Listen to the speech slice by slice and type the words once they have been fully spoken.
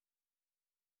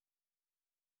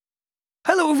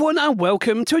Hello everyone and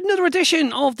welcome to another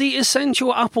edition of the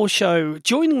Essential Apple Show.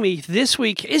 Joining me this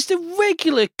week is the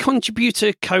regular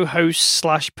contributor, co-host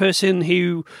slash person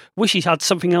who wishes he had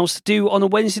something else to do on a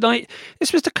Wednesday night. It's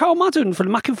Mr. Karl Madden from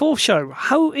the Mac and Forth Show.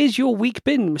 How is your week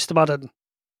been, Mr. Madden?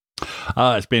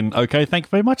 It's been okay, thank you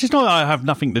very much. It's not that I have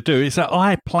nothing to do, it's that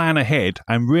I plan ahead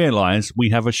and realise we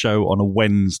have a show on a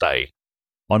Wednesday.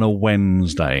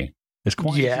 It's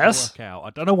quite easy to work out.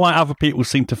 I don't know why other people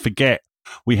seem to forget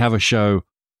we have a show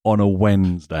on a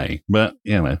Wednesday, but,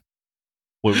 you know,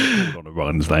 we're on a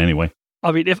Wednesday anyway.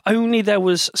 I mean, if only there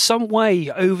was some way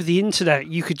over the internet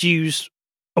you could use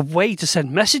a way to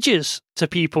send messages to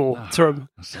people.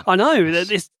 I know,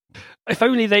 that if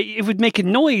only it would make a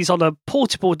noise on a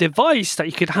portable device that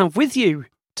you could have with you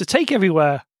to take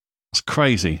everywhere. It's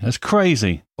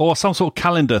crazy. Or some sort of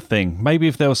calendar thing. Maybe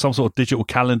if there was some sort of digital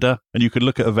calendar and you could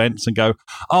look at events and go,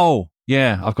 oh,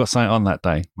 yeah, I've got something on that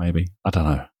day, maybe. I don't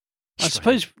know. I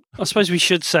suppose we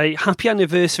should say happy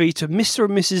anniversary to Mr.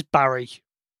 and Mrs. Barry.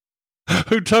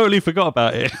 Who totally forgot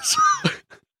about it.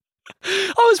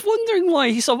 I was wondering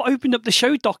why he sort of opened up the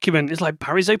show document. It's like,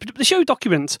 Barry's opened up the show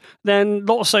document. Then,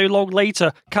 not so long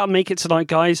later, can't make it tonight,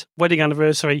 guys. Wedding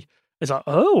anniversary. It's like,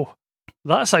 oh,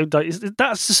 that's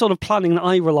the sort of planning that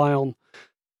I rely on.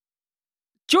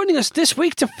 Joining us this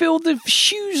week to fill the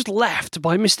shoes left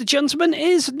by Mr. Gentleman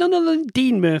is none other than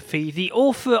Dean Murphy, the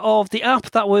author of the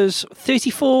app that was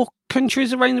 34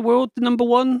 countries around the world, the number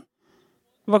one.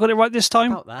 Have I got it right this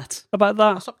time? About that.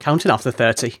 I'll stop counting after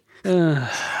 30.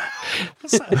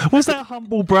 Was that a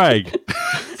humble brag?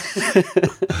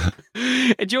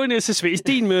 Joining us this week is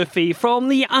Dean Murphy from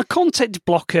the content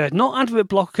blocker, not advert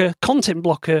blocker, content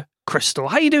blocker, Crystal.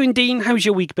 How you doing, Dean? How's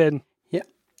your week been? Yeah,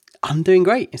 I'm doing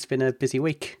great. It's been a busy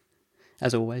week,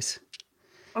 as always.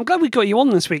 I'm glad we got you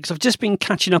on this week because I've just been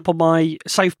catching up on my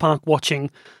South Park watching,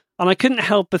 and I couldn't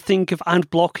help but think of ad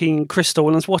blocking Crystal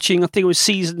when I was watching, I think it was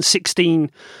season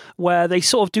 16, where they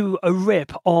sort of do a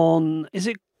rip on,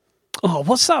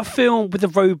 what's that film with the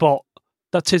robot?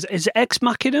 Is it Ex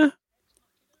Machina?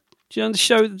 Do you know the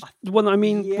show, the one that I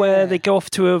mean, where they go off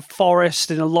to a forest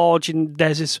in a lodge and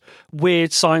there's this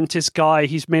weird scientist guy,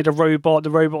 he's made a robot, the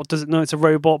robot doesn't know it's a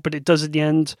robot, but it does in the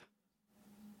end.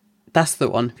 That's the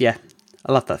one, yeah.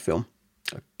 I love that film.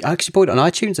 I actually bought it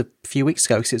on iTunes a few weeks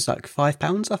ago because it's like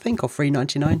 £5, I think, or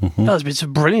 $3.99. There's been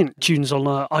some brilliant tunes on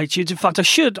iTunes. In fact,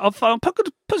 I'll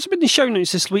put some in the show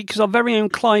notes this week because our very own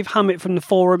Clive Hammett from the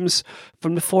forums,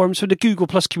 from the Google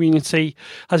Plus community,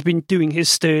 has been doing his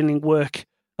sterling work.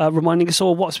 Reminding us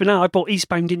all what's been out. I bought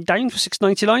Eastbound and Down for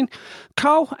 $6.99.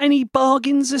 Carl, any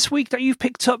bargains this week that you've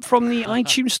picked up from the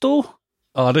iTunes store?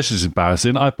 Oh, this is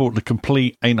embarrassing. I bought the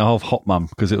complete 8.5 Hot Mum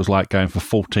because it was like going for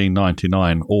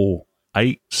 $14.99 or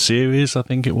 8 series, I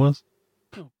think it was.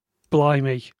 Oh,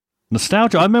 blimey.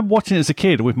 Nostalgia. I remember watching it as a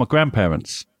kid with my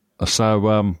grandparents.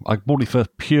 So I bought it for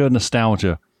pure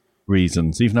nostalgia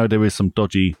reasons, even though there is some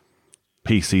dodgy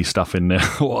PC stuff in there,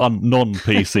 or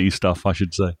non-PC stuff, I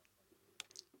should say.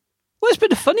 Well, it's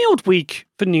been a funny old week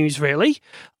for news, really.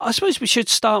 I suppose we should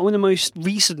start with the most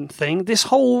recent thing. This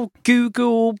whole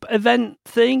Google event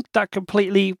thing that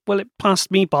completely, it passed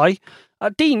me by.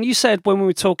 Dean, you said when we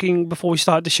were talking before we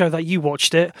started the show that you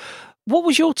watched it. What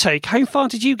was your take? How far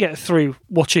did you get through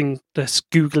watching this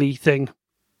googly thing?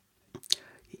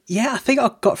 Yeah, I think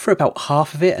I got through about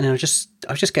half of it and I was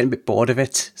just getting a bit bored of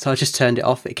it. So I just turned it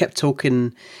off. It kept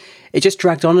talking. It just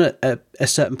dragged on at a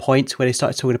certain point where they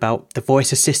started talking about the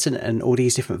voice assistant and all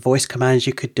these different voice commands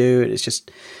you could do. And it's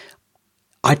just,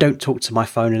 I don't talk to my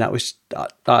phone, and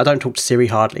I don't talk to Siri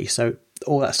hardly. So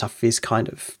all that stuff is kind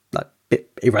of like a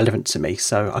bit irrelevant to me.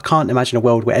 So I can't imagine a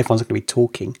world where everyone's going to be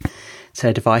talking to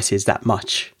their devices that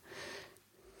much.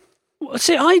 Well,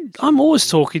 see, I'm always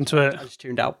talking to it. I just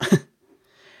tuned out.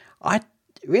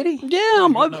 Really? Yeah.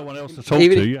 No one else to talk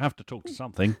to. You have to talk to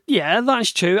something. Yeah,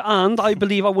 that's true. And I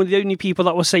believe I'm one of the only people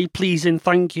that will say please and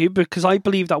thank you, because I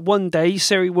believe that one day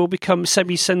Siri will become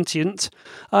semi-sentient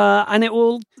and it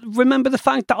will remember the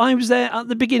fact that I was there at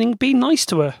the beginning being nice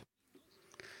to her.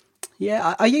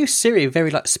 Yeah, I use Siri in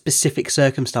very specific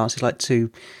circumstances, like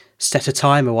to set a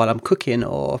timer while I'm cooking,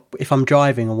 or if I'm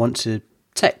driving and want to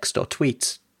text or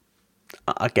tweet,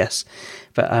 I guess.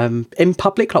 But in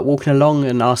public, like walking along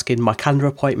and asking my calendar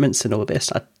appointments and all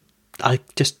this, I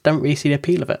just don't really see the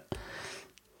appeal of it.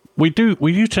 We do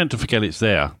tend to forget it's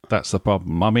there. That's the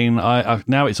problem. I mean, I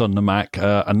now it's on the Mac,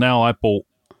 and now I bought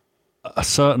a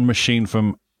certain machine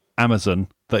from Amazon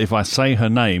that if I say her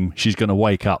name, she's going to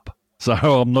wake up. So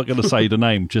I'm not going to say the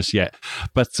name just yet.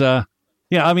 But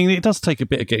yeah, I mean, it does take a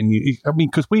bit of getting you. I mean,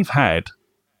 because we've had,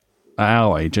 at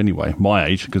our age anyway, my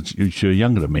age, because you're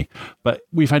younger than me, but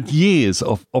we've had years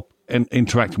of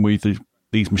interacting with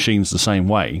these machines the same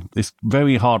way, it's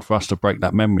very hard for us to break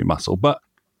that memory muscle. But,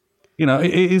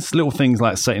 it is little things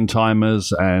like setting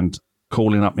timers and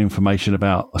calling up information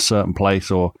about a certain place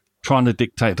or trying to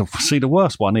dictate. See, the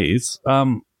worst one is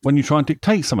when you try and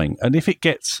dictate something. And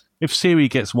if Siri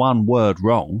gets one word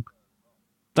wrong,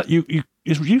 that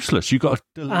it's useless. You've got to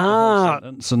delete the whole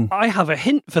sentence. And I have a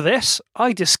hint for this.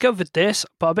 I discovered this,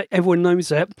 but I bet everyone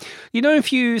knows it.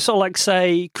 If you sort of like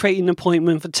say, create an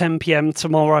appointment for 10 p.m.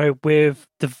 tomorrow with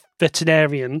the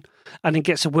veterinarian and it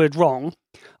gets a word wrong,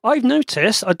 I've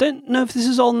noticed, I don't know if this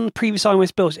is on previous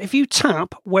iOS builds, if you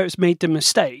tap where it's made the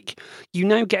mistake, you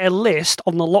now get a list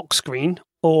on the lock screen,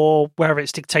 or wherever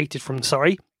it's dictated from,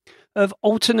 of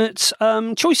alternate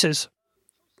choices.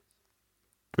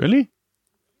 Really?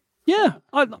 Yeah,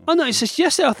 I noticed this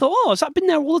yesterday. I thought, has that been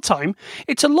there all the time?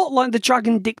 It's a lot like the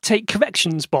Dragon Dictate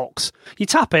corrections box. You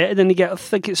tap it, and then you get, I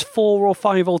think it's 4 or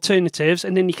 5 alternatives,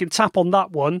 and then you can tap on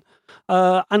that one,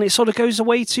 and it sort of goes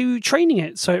away to training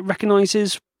it, so it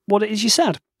recognises what it is you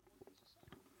said.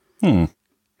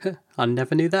 I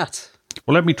never knew that.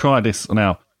 Well, let me try this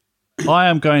now. I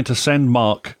am going to send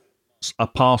Mark a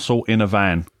parcel in a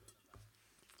van.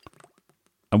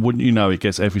 And wouldn't you know, it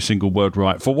gets every single word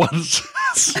right for once.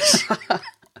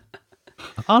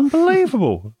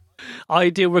 Unbelievable.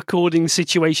 Ideal recording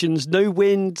situations, no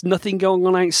wind, nothing going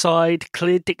on outside,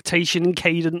 clear dictation and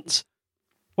cadence.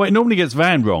 Well, it normally gets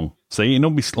van wrong. See, it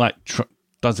normally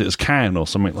does it as can or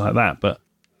something like that. But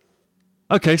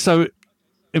okay, so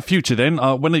in future, then,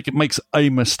 when it makes a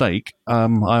mistake,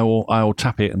 I will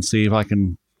tap it and see if I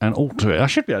can alter it. I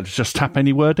should be able to just tap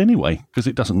any word anyway because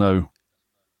it doesn't know.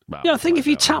 Well, yeah, I think if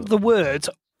you tap the word,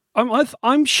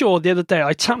 I'm sure the other day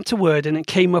I tapped a word and it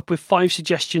came up with 5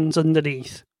 suggestions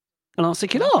underneath. And I was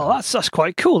thinking, that's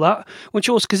quite cool, that. Which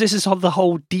also, because this is the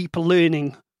whole deep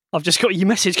learning. I've just got your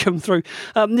message come through.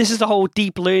 This is the whole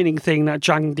deep learning thing that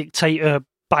Dragon Dictator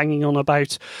banging on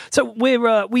about. So we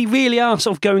really are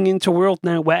sort of going into a world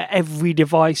now where every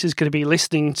device is going to be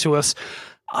listening to us.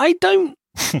 I don't...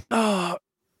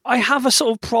 I have a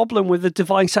sort of problem with a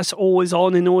device that's always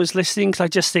on and always listening, because I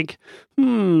just think,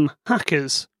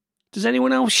 hackers. Does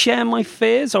anyone else share my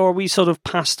fears, or are we sort of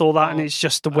past all that and it's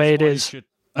just the way it is?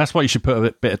 That's why you should put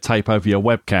a bit of tape over your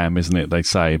webcam, isn't it, they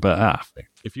say? But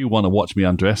if you want to watch me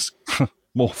undress,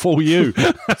 more for you.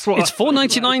 That's what it's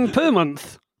 $4.99 per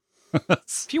month.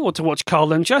 If you want to watch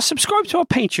Karl and just subscribe to our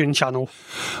Patreon channel.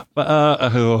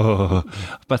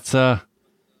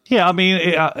 Yeah, I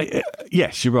mean,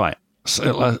 yes, you're right.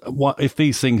 So, if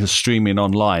these things are streaming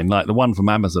online, like the one from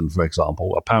Amazon, for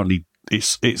example, apparently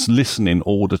it's listening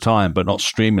all the time, but not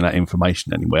streaming that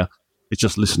information anywhere. It's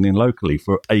just listening locally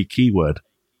for a keyword,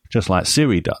 just like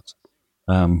Siri does.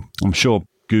 I'm sure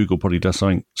Google probably does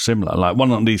something similar. Like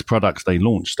one of these products they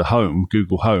launched, the Home,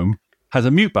 Google Home, has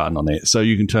a mute button on it, so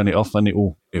you can turn it off and it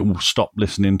will stop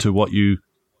listening to what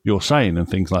you're saying and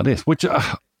things like this. Which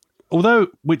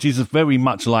is very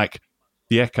much like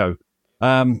the Echo.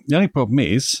 The only problem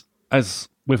is, as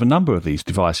with a number of these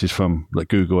devices that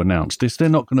Google announced, is they're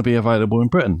not going to be available in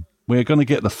Britain. We're going to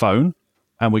get the phone,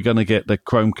 and we're going to get the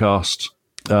Chromecast,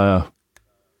 the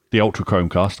Ultra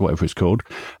Chromecast, whatever it's called,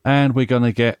 and we're going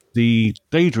to get the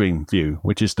Daydream View,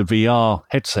 which is the VR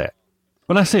headset.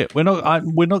 But that's it. We're not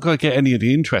going to get any of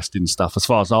the interesting stuff, as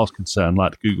far as I was concerned,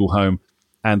 like the Google Home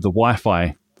and the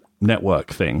Wi-Fi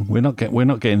network thing. We're not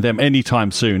getting them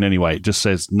anytime soon. Anyway, it just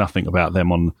says nothing about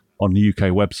them on the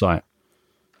UK website.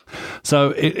 So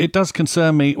it does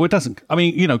concern me. Well, it doesn't. I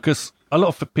mean, because a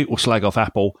lot of people slag off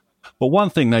Apple, but one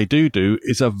thing they do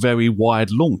is a very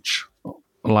wide launch,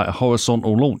 like a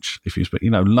horizontal launch, if you speak,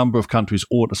 number of countries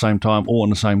all at the same time, all on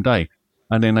the same day.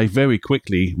 And then they very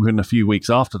quickly, within a few weeks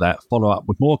after that, follow up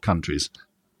with more countries.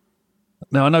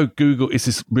 Now, I know Google, is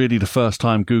this really the first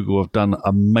time Google have done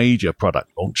a major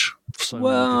product launch for so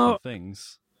many different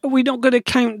things? Are we not going to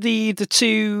count the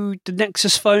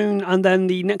Nexus phone and then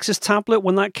the Nexus tablet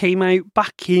when that came out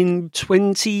back in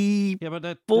 2014? Yeah,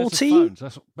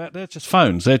 but they're just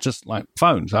phones. They're just like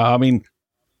phones. I mean,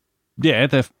 yeah,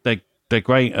 they're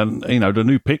great, and the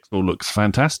new Pixel looks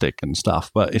fantastic and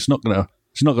stuff. But it's not gonna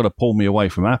pull me away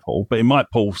from Apple. But it might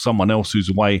pull someone else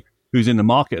who's in the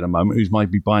market at the moment, who's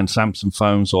maybe buying Samsung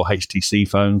phones or HTC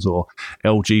phones or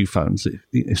LG phones.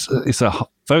 It's a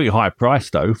very high price,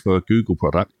 though, for a Google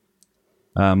product.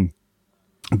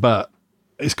 But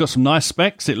it's got some nice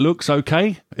specs. It looks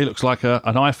okay. It looks like an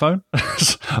iPhone,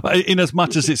 in as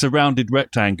much as it's a rounded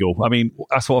rectangle. I mean,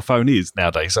 that's what a phone is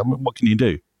nowadays. I mean, what can you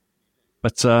do?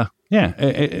 But yeah,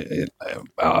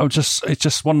 it's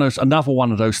just another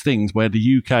one of those things where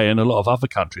the UK and a lot of other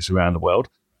countries around the world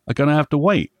are going to have to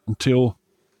wait until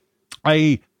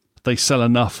they sell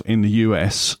enough in the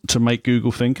US to make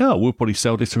Google think, oh, we'll probably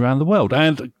sell this around the world.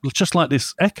 And just like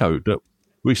this Echo that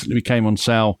recently came on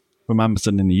sale from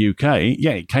Amazon in the UK,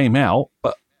 yeah, it came out,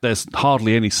 but there's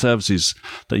hardly any services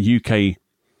that UK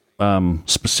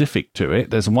specific to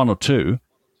it. There's one or two,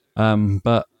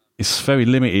 but it's very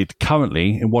limited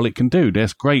currently in what it can do.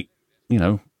 There's great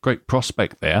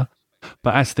prospect there.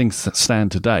 But as things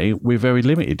stand today, we're very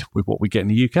limited with what we get in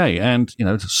the UK. And,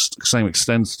 the same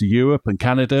extends to Europe and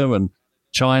Canada and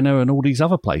China and all these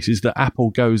other places that Apple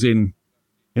goes in,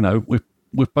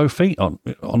 with both feet on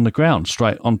the ground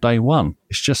straight on day one.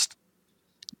 It's just,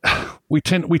 we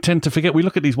tend to forget. We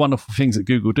look at these wonderful things that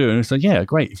Google do and we say, yeah,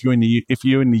 great. If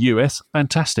you're in the US,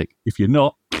 fantastic. If you're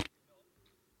not.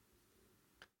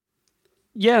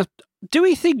 Yeah. Do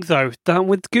we think, though, that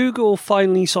with Google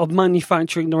finally sort of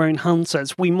manufacturing their own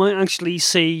handsets, we might actually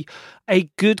see a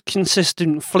good,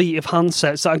 consistent fleet of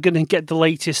handsets that are going to get the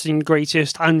latest and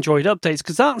greatest Android updates?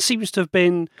 Because that seems to have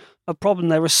been a problem.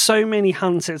 There are so many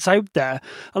handsets out there.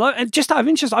 And just out of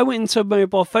interest, I went into a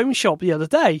mobile phone shop the other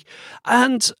day,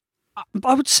 and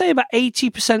I would say about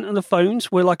 80% of the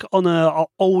phones were like on an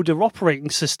older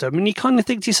operating system. And you kind of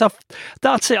think to yourself,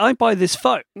 that's it, I buy this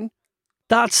phone.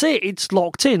 That's it. It's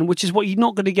locked in, which is what you're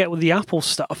not going to get with the Apple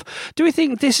stuff. Do we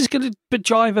think this is going to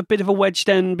drive a bit of a wedge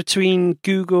then between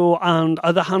Google and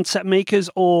other handset makers,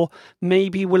 or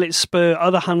maybe will it spur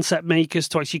other handset makers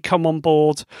to actually come on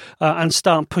board and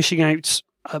start pushing out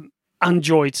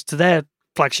Android to their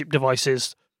flagship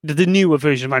devices, the newer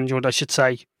version of Android, I should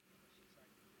say?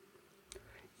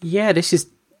 Yeah, this is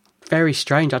very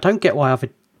strange. I don't get why other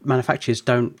manufacturers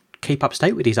don't keep up to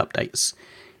date with these updates.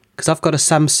 Because I've got a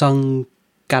Samsung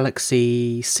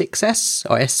Galaxy 6S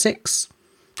or S6.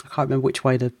 I can't remember which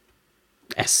way the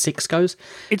S6 goes.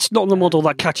 It's not the model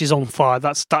that catches on fire.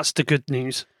 That's the good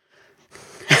news.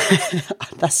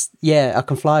 I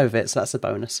can fly with it, so that's a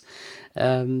bonus.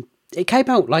 It came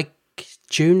out like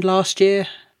June last year,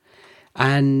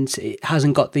 and it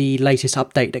hasn't got the latest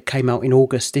update that came out in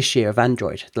August this year of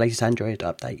Android, the latest Android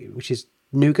update, which is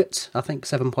Nougat, I think,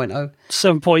 7.0.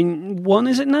 7.1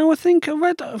 is it now, I think? I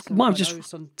read. Might have just...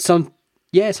 it's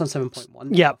on 7.1.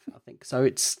 Yeah. I think. So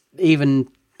it's even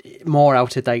more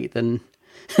out of date than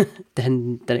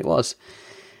it was.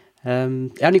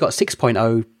 It only got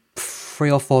 6.0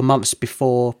 3 or 4 months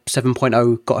before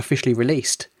 7.0 got officially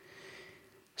released.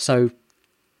 So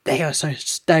they're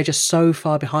just so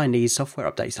far behind these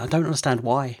software updates. I don't understand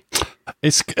why.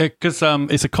 It's because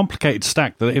it's a complicated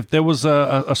stack. That if there was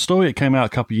a story that came out a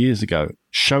couple of years ago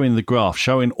showing the graph,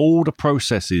 showing all the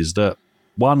processes that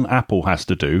Apple has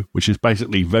to do, which is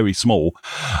basically very small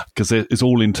because it's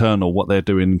all internal what they're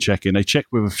doing and checking. They check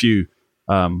with a few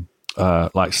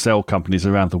like cell companies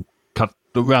around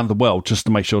the world just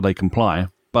to make sure they comply,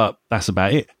 but that's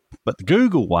about it. But the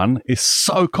Google one is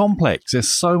so complex. There's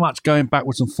so much going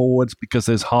backwards and forwards because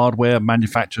there's hardware.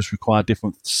 Manufacturers require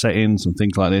different settings and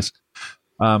things like this.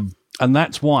 And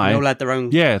that's why they all had their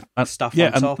own stuff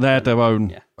on top. And they had their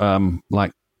own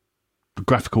like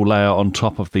graphical layer on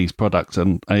top of these products,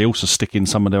 and they also stick in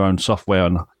some of their own software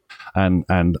and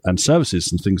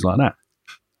services and things like that.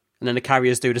 And then the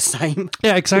carriers do the same.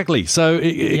 Yeah, exactly. So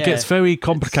it gets very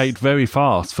complicated very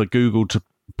fast for Google to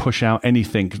push out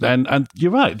anything. And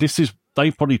you're right.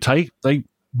 They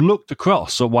looked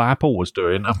across at what Apple was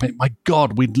doing. I mean, my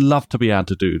God, we'd love to be able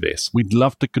to do this. We'd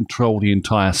love to control the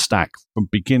entire stack from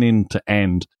beginning to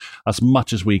end as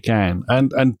much as we can.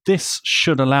 And this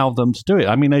should allow them to do it.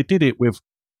 I mean, they did it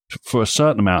for a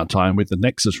certain amount of time with the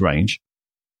Nexus range,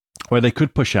 where they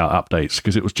could push out updates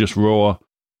because it was just raw,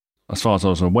 as far as I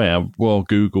was aware, raw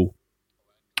Google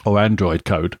or Android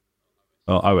code.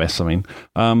 Or OS, I mean.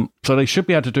 So they should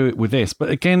be able to do it with this. But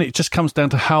again, it just comes down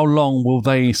to how long will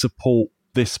they support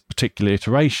this particular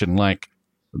iteration. Like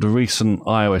the recent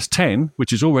iOS 10,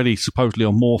 which is already supposedly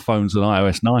on more phones than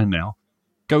iOS 9 now,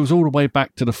 goes all the way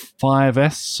back to the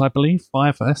 5S, I believe.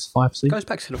 5S, 5C? It goes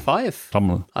back to the 5,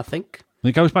 I think.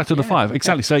 It goes back to the 5,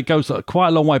 exactly. Yeah. So it goes quite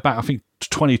a long way back, I think, to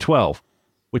 2012,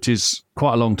 which is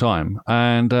quite a long time.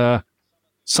 And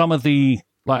some of the,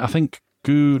 like I think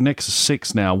Nexus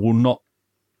 6 now will not,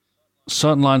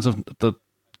 certain lines of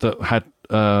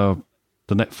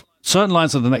certain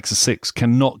lines of the Nexus 6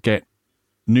 cannot get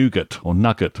Nougat or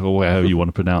Nugget or however you want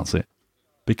to pronounce it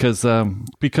because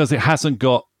it hasn't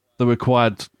got the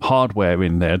required hardware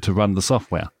in there to run the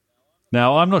software.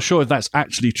 Now, I'm not sure if that's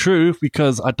actually true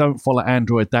because I don't follow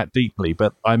Android that deeply,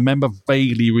 but I remember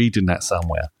vaguely reading that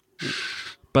somewhere.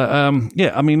 But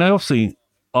yeah, I mean, they obviously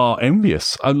are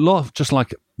envious. A lot, just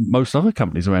like most other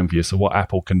companies are envious of what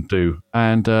Apple can do.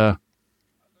 And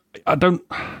I don't,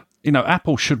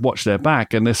 Apple should watch their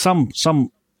back. And there's some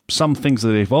some things that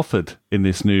they've offered in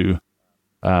this new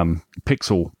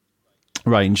Pixel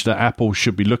range that Apple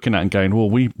should be looking at and going, well,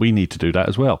 we need to do that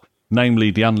as well.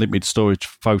 Namely, the unlimited storage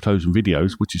photos and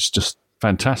videos, which is just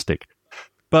fantastic.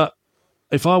 But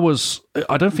I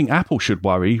don't think Apple should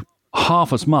worry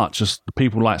half as much as the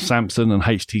people like Samsung and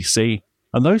HTC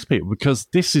and those people, because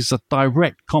this is a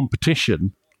direct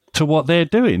competition to what they're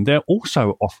doing. They're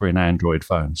also offering Android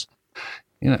phones.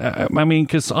 I mean,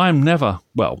 because I'm never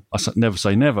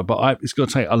say never, but it's going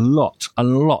to take a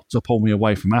lot to pull me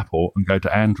away from Apple and go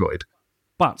to Android.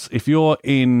 But if you're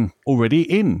already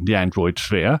in the Android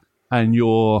sphere and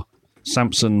your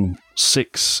Samsung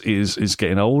 6 is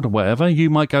getting old or whatever, you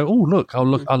might go, oh,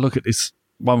 I'll look at this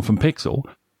one from Pixel,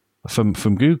 from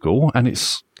Google, and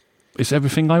it's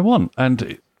everything I want.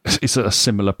 And it's at a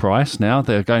similar price now.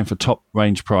 They're going for top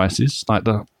range prices. Like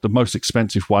the most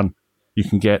expensive one you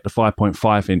can get, the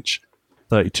 5.5-inch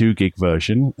 32 gig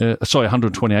version,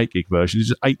 128 gig version,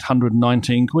 is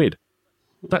 819 quid.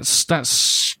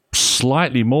 That's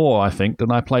slightly more, I think,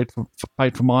 than I paid for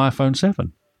my iPhone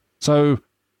 7. So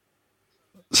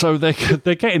they're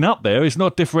getting up there. It's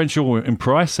not differential in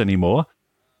price anymore.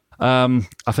 I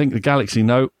think the Galaxy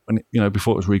Note,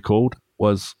 before it was recalled,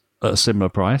 was at a similar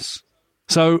price.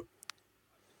 So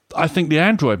I think the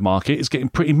Android market is getting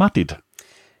pretty muddied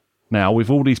now with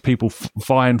all these people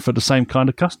vying for the same kind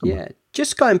of customer. Yeah,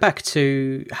 just going back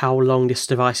to how long this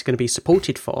device is going to be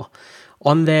supported for,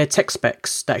 on their tech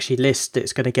specs, they actually list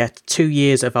it's going to get 2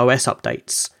 years of OS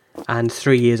updates and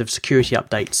 3 years of security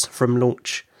updates from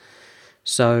launch.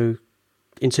 So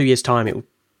in 2 years' time, it will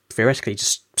theoretically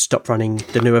just stop running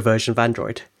the newer version of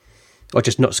Android, or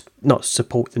just not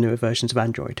support the newer versions of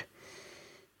Android.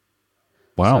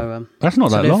 Wow, so, that's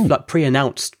not that long. Like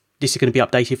pre-announced, this is going to be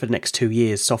updated for the next 2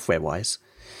 years, software-wise,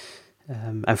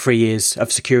 and 3 years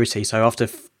of security. So after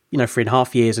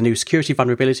 3.5 years, a new security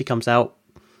vulnerability comes out,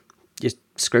 you're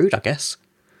screwed, I guess.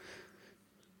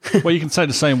 Well, you can say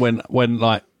the same when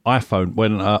like iPhone,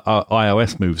 when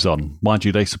iOS moves on. Mind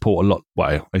you, they support a lot.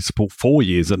 Well, they support 4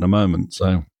 years at the moment.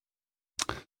 So,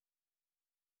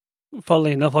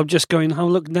 funnily enough, I'm just going to have a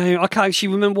look now. I can't actually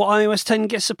remember what iOS 10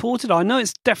 gets supported. I know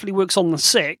it definitely works on the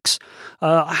 6.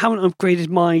 I haven't upgraded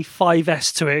my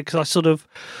 5S to it because I sort of...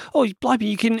 Oh, blimey,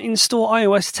 you can install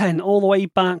iOS 10 all the way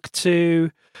back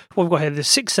to... What we've got here, the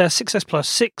 6S, 6S Plus,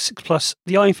 6 Plus,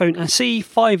 the iPhone SE,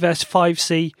 5S,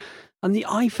 5C, and the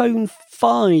iPhone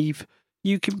 5.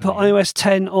 You can put iOS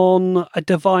 10 on a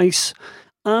device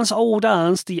as old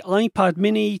as the iPad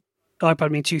Mini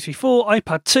 234,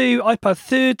 iPad 2, iPad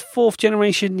 3rd, 4th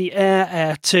generation, the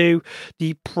Air 2,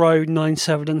 the Pro 9,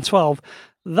 7 and 12.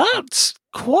 That's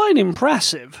quite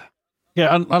impressive.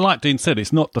 Yeah, and like Dean said,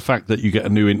 it's not the fact that you get a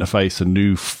new interface and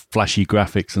new flashy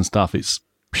graphics and stuff. It's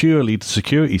purely the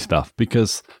security stuff,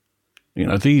 because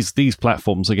these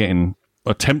platforms are getting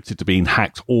attempted to being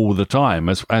hacked all the time,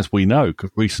 as we know,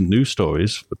 because recent news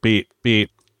stories, be it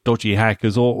dodgy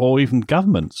hackers or even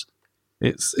governments.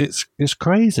 It's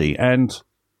crazy, and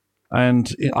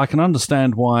I can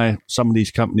understand why some of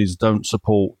these companies don't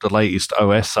support the latest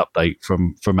OS update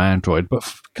from Android, but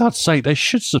for God's sake, they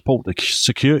should support the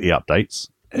security updates.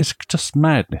 It's just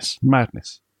madness.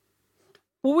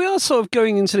 Well, we are sort of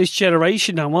going into this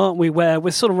generation now, aren't we, where we're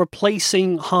sort of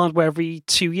replacing hardware every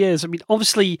 2 years. I mean,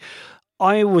 obviously,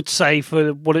 I would say,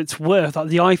 for what it's worth, that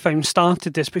the iPhone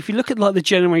started this. But if you look at like the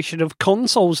generation of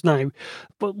consoles now,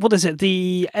 what is it?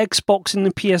 The Xbox and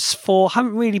the PS4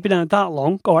 haven't really been out that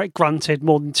long. All right, granted,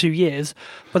 more than 2 years,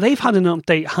 but they've had an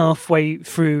update halfway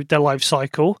through their life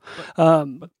cycle.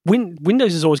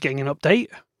 Windows is always getting an update.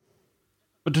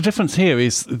 But the difference here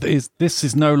is this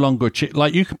is no longer cheap.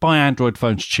 Like, you could buy Android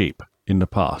phones cheap in the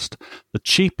past. The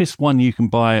cheapest one you can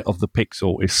buy of the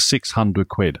Pixel is 600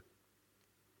 quid.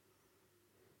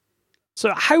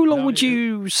 So how long would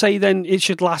you say then it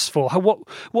should last for? What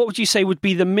would you say would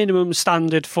be the minimum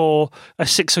standard for a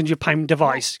 £600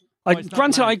 device?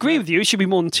 Granted, I agree with you, it should be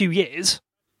more than 2 years.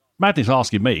 Madness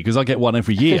asking me, because I get one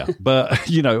every year. But,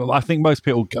 I think most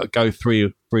people go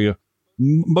three.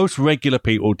 Most regular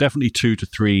people, definitely 2 to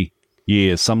 3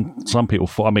 years. Some people,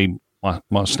 I mean, my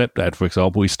stepdad, for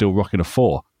example, he's still rocking a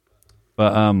 4.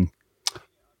 But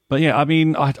yeah, I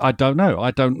mean, I don't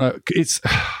know. It's...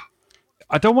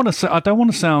 I don't want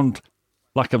to sound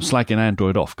like I'm slagging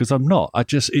Android off, because I'm not.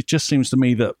 It just seems to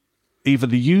me that either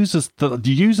the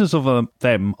users of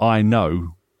them I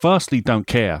know, firstly, don't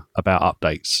care about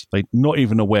updates. They're not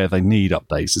even aware they need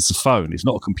updates. It's a phone. It's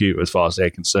not a computer as far as they're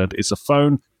concerned. It's a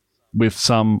phone with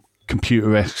some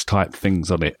computer-esque type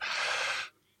things on it.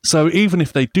 So even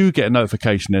if they do get a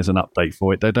notification there's an update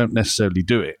for it, they don't necessarily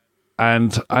do it.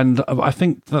 And I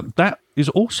think that is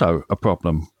also a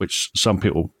problem, which some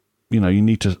people, you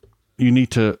need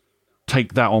to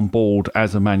take that on board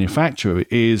as a manufacturer,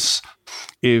 is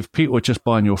if people are just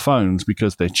buying your phones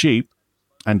because they're cheap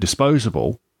and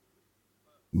disposable,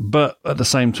 but at the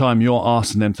same time you're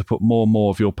asking them to put more and more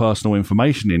of your personal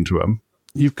information into them,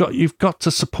 you've got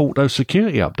to support those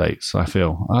security updates. I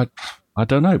feel I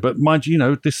don't know, but mind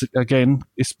you, this again,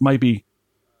 it's maybe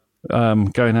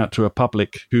going out to a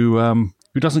public who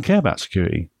doesn't care about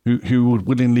security, who would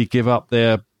willingly give up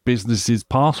their business's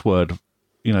password,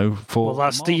 for. Well,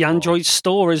 that's the Android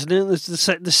store, isn't it?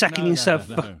 The second you set.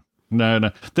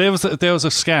 No. There was a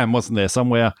scam, wasn't there,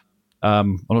 somewhere?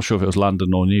 I'm not sure if it was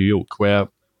London or New York, where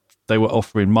they were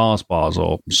offering Mars bars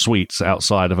or sweets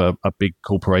outside of a big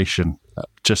corporation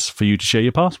just for you to share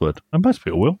your password, and most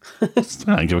people will. I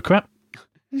don't give a crap.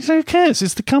 So who cares?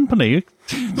 It's the company.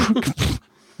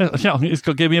 It's got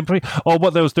to give me a free. Or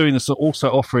what they was doing is also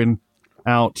offering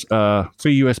out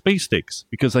free USB sticks,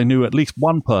 because they knew at least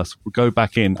one person would go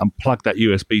back in and plug that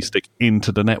USB stick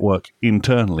into the network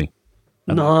internally.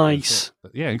 Nice.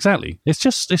 Yeah, exactly. It's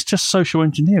just social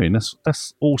engineering.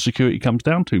 That's all security comes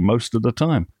down to most of the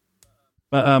time.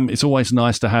 But it's always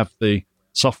nice to have the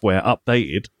software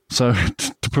updated so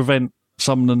to prevent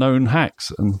some of the known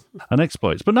hacks and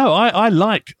exploits. But no, I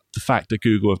like the fact that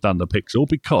Google have done the Pixel,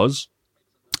 because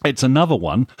it's another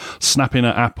one snapping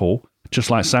at Apple, just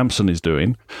like Samsung is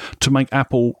doing, to make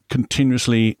Apple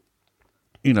continuously,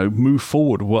 move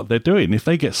forward with what they're doing. If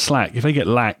they get slack, if they get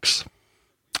lax,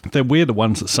 then we're the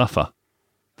ones that suffer,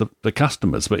 the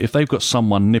customers. But if they've got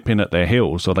someone nipping at their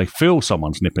heels, or they feel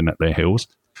someone's nipping at their heels,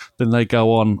 then they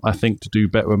go on, I think, to do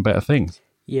better and better things.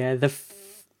 Yeah,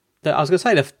 I was going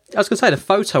to say the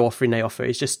photo offering they offer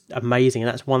is just amazing,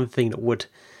 and that's one thing that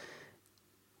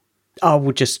I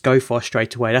would just go for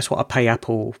straight away. That's what I pay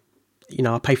Apple.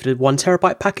 I pay for the 1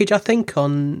 terabyte package, I think,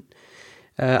 on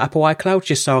Apple iCloud,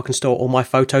 just so I can store all my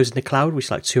photos in the cloud, which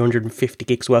is like 250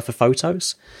 gigs worth of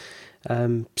photos.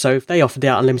 So if they offered the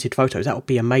unlimited photos, that would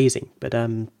be amazing. But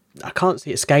I can't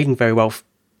see it scaling very well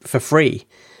for free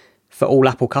for all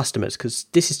Apple customers, because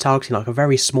this is targeting like a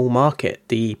very small market,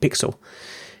 the Pixel,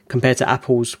 compared to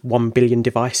Apple's 1 billion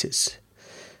devices,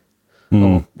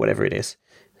 or whatever it is.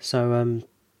 So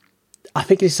I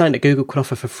think it's something that Google can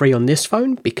offer for free on this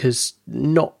phone, because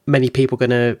not many people are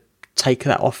going to take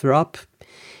that offer up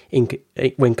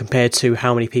when compared to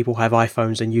how many people have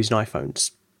iPhones and use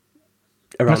iPhones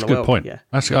around the world. That's a good point. Yeah.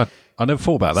 That's I never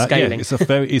thought about that. Scaling.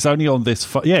 Yeah, it's only on this.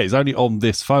 It's only on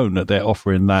this phone that they're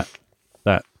offering that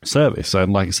service.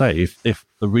 And like I say, if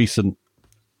the recent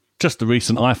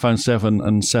iPhone 7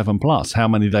 and 7 Plus, how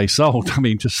many they sold? I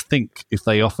mean, just think if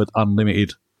they offered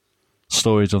unlimited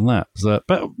storage on that.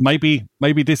 But maybe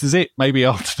this is it. Maybe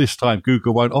after this time,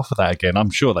 Google won't offer that again.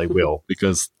 I'm sure they will,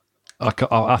 because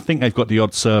I think they've got the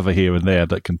odd server here and there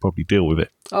that can probably deal with it.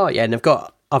 Oh yeah, and they've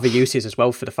got other uses as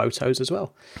well for the photos as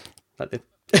well. Like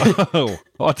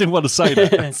I didn't want to say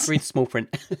that. Read small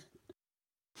print.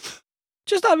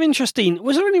 Just out of interesting,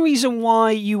 was there any reason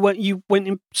why you went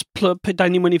and put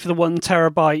down your money for the 1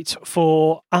 terabyte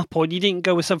for Apple, and you didn't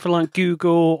go with something like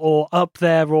Google or Up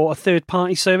There or a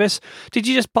third-party service? Did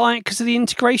you just buy it because of the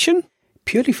integration?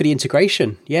 Purely for the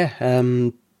integration, yeah.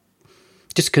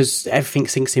 Just because everything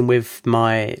syncs in with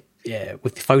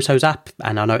with the Photos app,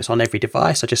 and I know it's on every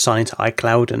device. I just sign into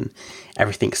iCloud and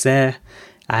everything's there.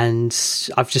 And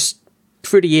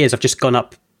through the years, I've just gone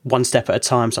up one step at a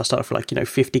time. So I started for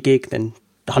 50 gig, then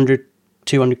 100,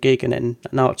 200 gig, and then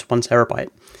now up to 1 terabyte.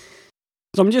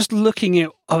 So I'm just looking at,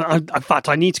 in fact,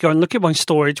 I need to go and look at my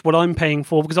storage, what I'm paying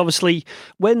for, because obviously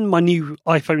when my new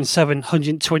iPhone 7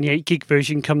 128 gig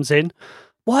version comes in,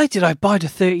 why did I buy the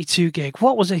 32 gig?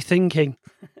 What was I thinking?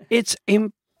 It's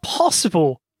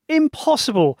impossible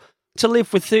to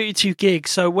live with 32 gigs.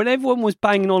 So when everyone was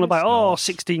banging on about,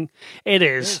 16, it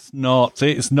is. It's not.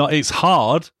 It's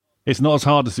hard. It's not as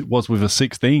hard as it was with a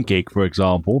 16 gig, for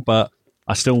example, but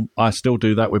I still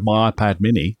do that with my iPad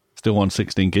mini, still on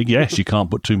 16 gig. Yes, you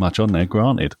can't put too much on there,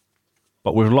 granted.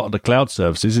 But with a lot of the cloud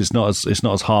services, it's not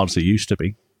as hard as it used to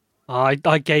be. I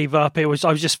gave up. I was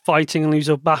just fighting and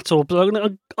losing a battle.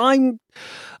 But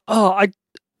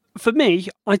for me,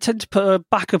 I tend to put a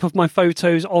backup of my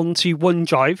photos onto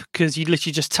OneDrive, because you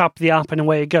literally just tap the app and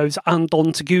away it goes, and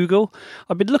onto Google.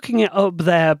 I've been looking at Up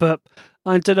There, but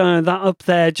I don't know, that Up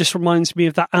There just reminds me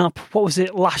of that app. What was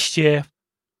it last year?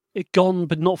 Gone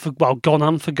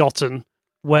and forgotten.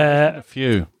 Where a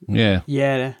few, yeah.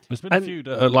 There's been a few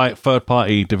that are like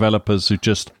third-party developers who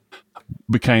just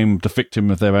became the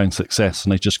victim of their own success,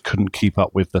 and they just couldn't keep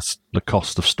up with the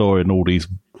cost of storing all these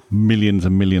millions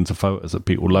and millions of photos that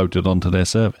people loaded onto their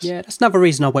service. Yeah, that's another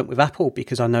reason I went with Apple,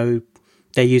 because I know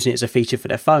they're using it as a feature for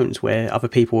their phones, where other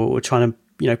people were trying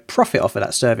to, profit off of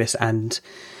that service. And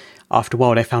after a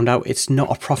while, they found out it's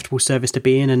not a profitable service to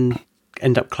be in, and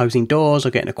end up closing doors or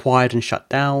getting acquired and shut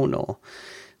down or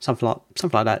something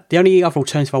like that. The only other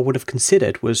alternative I would have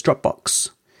considered was Dropbox,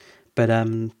 but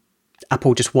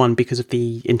Apple just won because of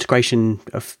the integration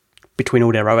between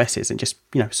all their OSs, and just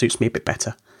suits me a bit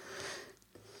better.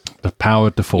 The power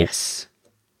of default. Yes.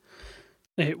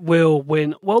 It will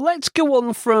win. Well, let's go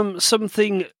on from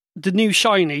something, the new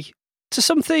shiny, to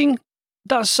something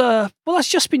that's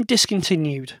just been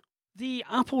discontinued. The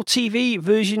Apple TV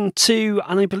version 2,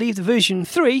 and I believe the version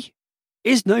 3,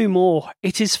 is no more.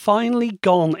 It is finally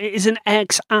gone. It is an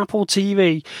ex-Apple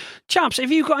TV. Chaps,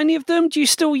 have you got any of them? Do you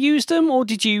still use them, or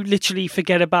did you literally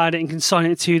forget about it and consign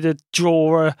it to the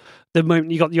drawer the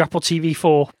moment you got your Apple TV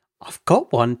 4? I've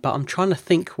got one, but I'm trying to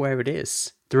think where it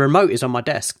is. The remote is on my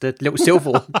desk, the little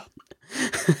silver one.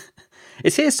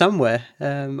 It's here somewhere.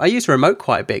 I use the remote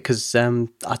quite a bit because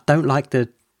I don't like the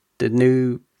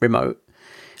new remote.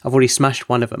 I've already smashed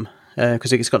one of them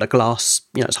because it's got a glass,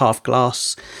 it's half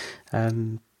glass.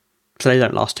 So they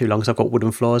don't last too long because I've got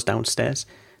wooden floors downstairs.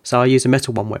 So I use a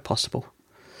metal one where possible.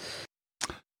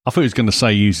 I thought he was going to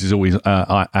say he uses always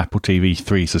Apple TV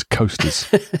 3s as coasters.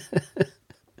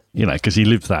 Because he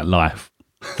lives that life.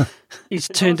 He's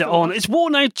turned it on. It's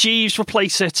worn out, Jeeves,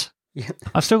 replace it. Yeah.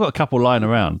 I've still got a couple lying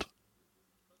around.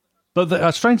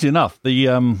 But strangely enough,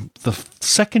 the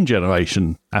second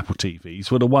generation Apple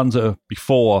TVs were the ones that are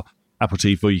before Apple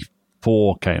TV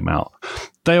 4 came out.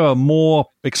 They were more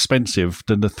expensive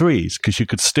than the 3s because you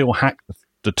could still hack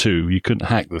the 2. You couldn't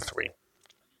hack the 3.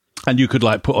 And you could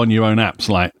put on your own apps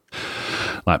like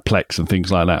Plex and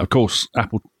things like that. Of course,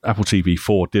 Apple TV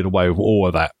 4 did away with all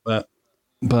of that.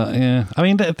 But yeah, I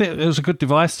mean, it was a good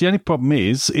device. The only problem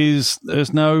is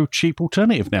there's no cheap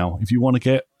alternative now if you want to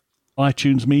get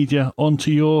iTunes media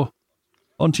onto your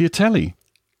telly.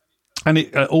 And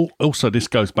it also, this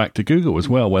goes back to Google as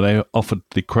well, where they offered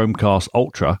the Chromecast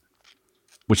Ultra,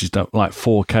 which is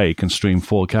 4K, can stream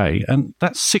 4K, and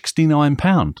that's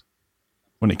 £69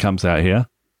 when it comes out here.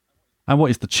 And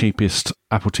what is the cheapest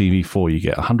Apple TV 4 you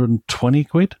get? 120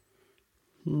 quid,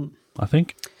 I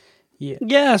think.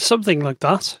 Yeah, something like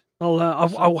that.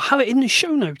 I'll have it in the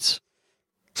show notes.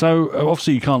 So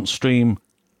obviously you can't stream.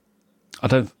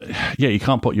 You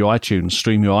can't put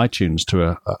stream your iTunes to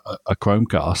a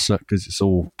Chromecast because it's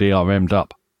all DRM'd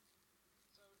up.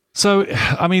 So,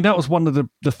 I mean, that was one of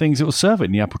the things it was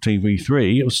serving, the Apple TV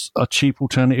 3. It was a cheap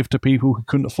alternative to people who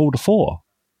couldn't afford a 4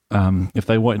 if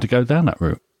they wanted to go down that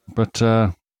route. But,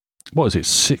 what is it,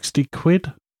 60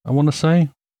 quid, I want to say?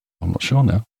 I'm not sure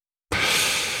now.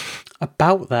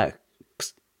 About that.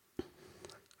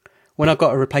 When I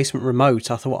got a replacement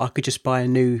remote, I thought I could just buy a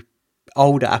new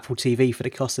older Apple TV for the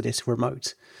cost of this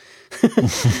remote.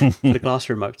 The glass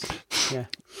remote.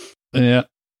 Yeah.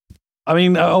 I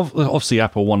mean, obviously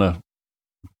Apple want to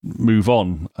move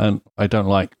on, and I don't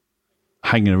like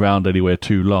hanging around anywhere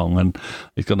too long, and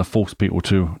it's going to force people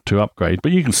to upgrade.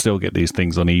 But you can still get these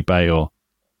things on eBay or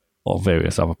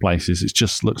various other places. It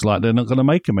just looks like they're not going to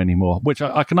make them anymore, which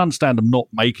I can understand them not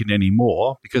making any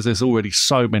more because there's already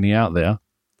so many out there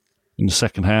in the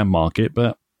second-hand market.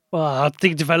 But well, I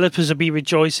think developers will be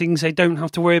rejoicing. They don't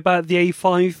have to worry about the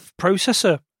A5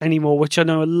 processor anymore, which I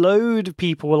know a load of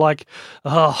people were like,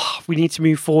 we need to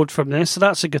move forward from this. So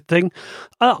that's a good thing.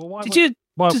 Why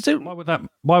would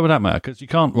that matter? Because you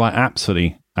can't write apps for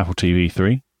the Apple TV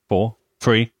 3, 4,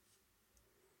 3.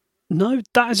 No,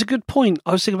 that is a good point.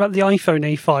 I was thinking about the iPhone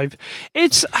A5.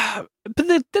 It's, but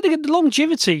then again, the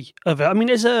longevity of it. I mean,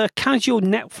 there's a casual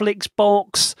Netflix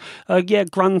box.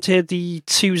 Granted, the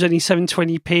 2 was only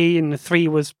 720p and the 3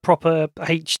 was proper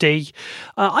HD.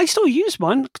 I still use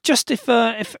mine just if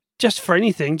for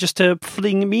anything, just to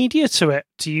fling media to it,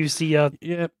 to use the...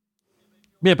 Yeah,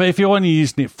 but if you're only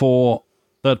using it for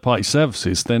third-party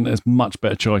services, then there's much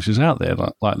better choices out there.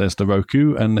 Like there's the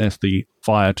Roku and there's the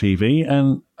Fire TV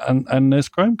and there's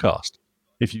Chromecast.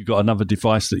 If you've got another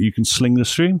device that you can sling the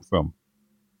stream from.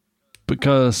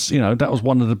 Because, that was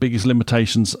one of the biggest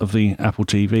limitations of the Apple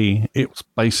TV. It was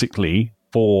basically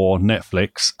for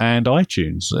Netflix and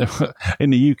iTunes.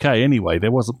 In the UK anyway, there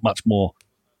wasn't much more.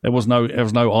 There was no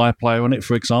iPlayer on it,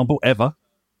 for example, ever.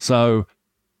 So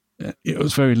it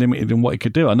was very limited in what it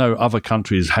could do. I know other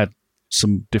countries had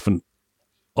some different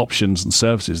options and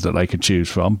services that they could choose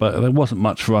from, but there wasn't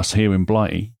much for us here in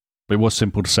Blighty. But it was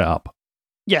simple to set up.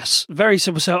 Yes, very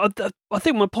simple. So I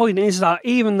think my point is that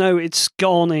even though it's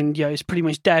gone and it's pretty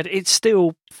much dead, it's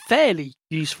still fairly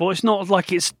useful. It's not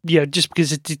like it's just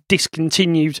because it's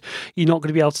discontinued, you're not going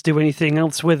to be able to do anything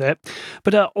else with it.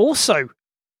 But also,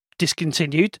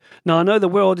 discontinued. Now, I know the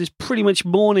world is pretty much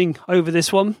mourning over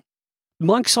this one.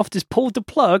 Microsoft has pulled the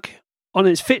plug on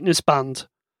its fitness band.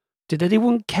 Did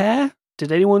anyone care?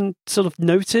 Did anyone sort of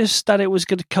notice that it was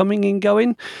going to coming and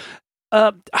going?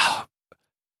 I'm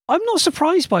not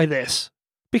surprised by this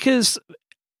because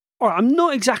I'm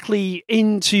not exactly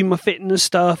into my fitness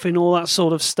stuff and all that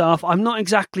sort of stuff. I'm not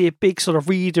exactly a big sort of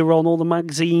reader on all the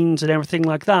magazines and everything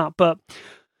like that, but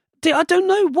I don't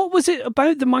know, what was it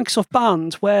about the Microsoft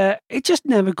Band where it just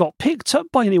never got picked up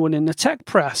by anyone in the tech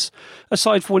press,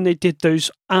 aside from when they did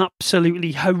those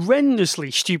absolutely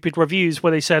horrendously stupid reviews where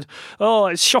they said, oh,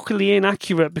 it's shockingly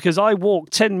inaccurate because I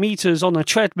walked 10 meters on a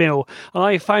treadmill and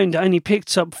I found it only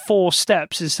picked up 4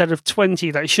 steps instead of 20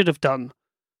 that it should have done.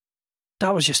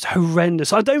 That was just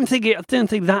horrendous. I don't think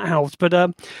that helped,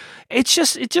 but it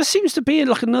just seems to be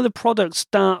like another product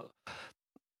that,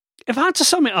 if I had to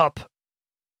sum it up,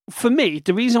 for me,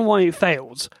 the reason why it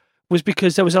failed was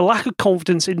because there was a lack of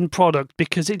confidence in the product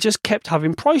because it just kept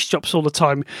having price drops all the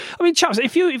time. I mean, chaps,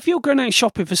 if you're going out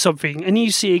shopping for something and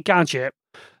you see a gadget,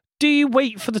 do you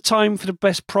wait for the time for the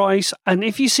best price? And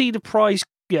if you see the price,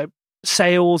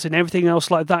 sales and everything else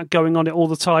like that going on it all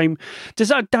the time, does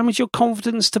that damage your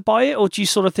confidence to buy it, or do you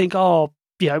sort of think, I'll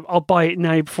buy it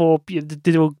now before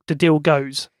the deal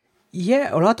goes?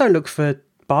 Yeah, well, I don't look for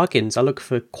bargains. I look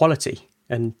for quality.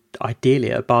 And ideally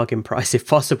at a bargain price if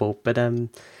possible. But I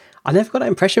never got that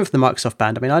impression from the Microsoft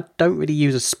Band. I mean, I don't really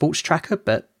use a sports tracker,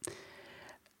 but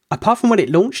apart from when it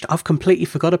launched, I've completely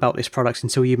forgot about this product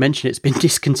until you mentioned it's been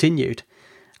discontinued.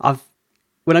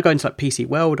 When I go into like PC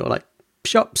World or like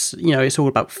shops, it's all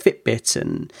about Fitbit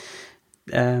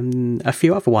and a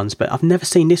few other ones, but I've never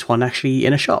seen this one actually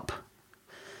in a shop.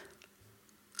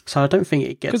 So I don't think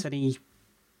it gets any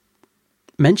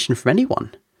mention from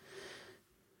anyone.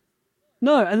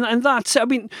 No, and that's, I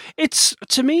mean,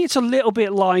 to me, it's a little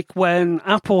bit like when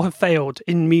Apple have failed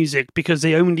in music because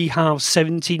they only have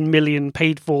 17 million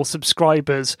paid for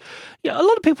subscribers. Yeah, a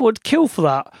lot of people would kill for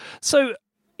that. So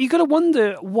you got to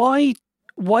wonder why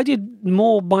did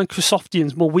more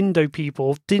Microsoftians, more window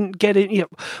people didn't get in?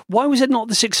 Why was there not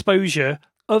this exposure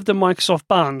of the Microsoft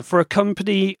Band for a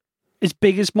company as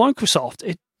big as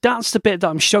Microsoft? That's the bit that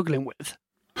I'm struggling with.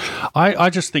 I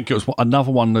just think it was another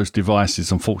one of those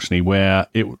devices, unfortunately, where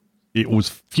it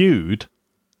was viewed.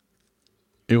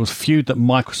 It was viewed that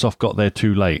Microsoft got there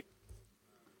too late.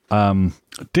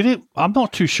 Did it? I'm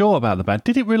not too sure about the band.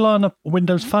 Did it rely on a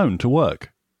Windows Phone to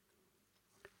work?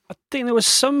 I think there were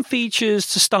some features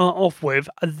to start off with,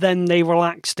 and then they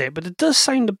relaxed it. But it does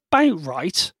sound about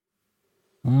right.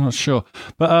 I'm not sure,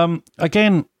 but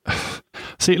again,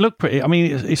 see, it looked pretty. I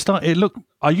mean, it looked.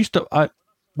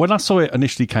 When I saw it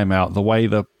initially came out, the way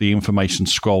the information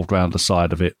scrolled around the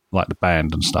side of it, like the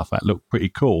band and stuff, that looked pretty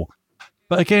cool.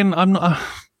 But again, I'm not,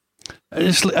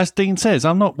 as Dean says,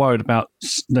 I'm not worried about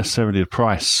necessarily the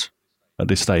price at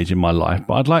this stage in my life,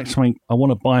 but I'd like something, I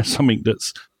want to buy something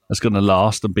that's going to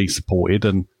last and be supported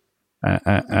and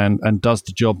does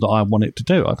the job that I want it to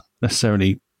do.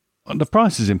 The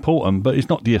price is important, but it's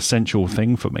not the essential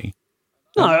thing for me.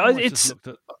 No,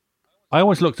 I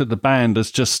always looked at the band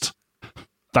as just,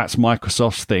 that's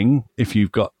Microsoft's thing. If you're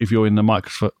in the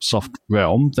Microsoft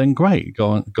realm, then great,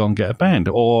 go and get a band,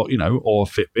 or or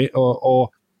Fitbit, or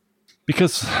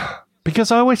because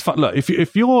I always find, look,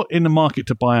 if you're in the market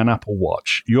to buy an Apple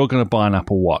Watch, you're going to buy an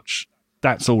Apple Watch.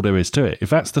 That's all there is to it. If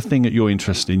that's the thing that you're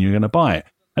interested in, you're going to buy it,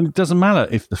 and it doesn't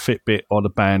matter if the Fitbit or the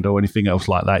band or anything else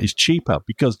like that is cheaper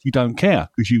because you don't care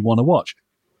because you want to watch.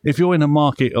 If you're in a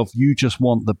market of you just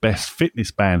want the best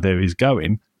fitness band there is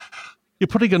going, you're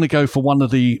probably going to go for one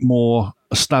of the more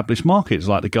established markets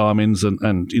like the Garmin's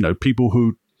and people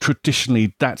who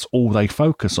traditionally that's all they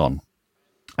focus on.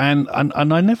 And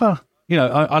I never,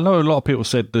 I know a lot of people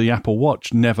said the Apple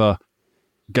Watch never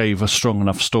gave a strong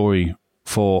enough story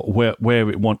for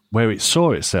where it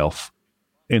saw itself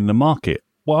in the market.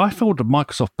 Well, I feel the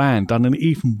Microsoft Band done an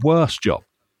even worse job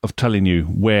of telling you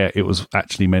where it was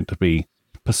actually meant to be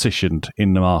positioned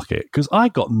in the market because I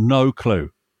got no clue.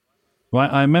 Right,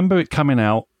 I remember it coming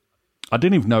out. I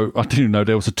didn't even know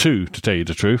there was a 2, to tell you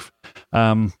the truth.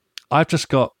 I've just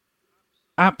got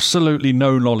absolutely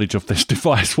no knowledge of this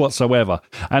device whatsoever.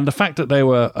 And the fact that they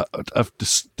have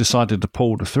decided to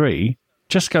pull the 3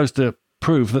 just goes to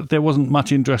prove that there wasn't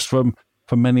much interest from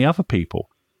many other people.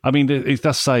 I mean, it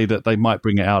does say that they might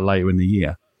bring it out later in the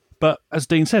year. But as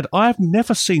Dean said, I've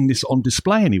never seen this on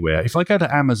display anywhere. If I go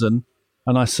to Amazon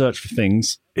and I search for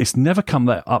things, it's never come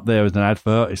up there as an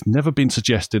advert. It's never been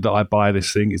suggested that I buy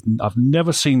this thing. I've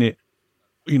never seen it,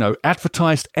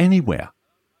 advertised anywhere.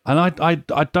 And I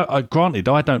don't. Granted,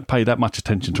 I don't pay that much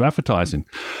attention to advertising,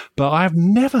 but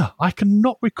I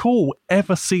cannot recall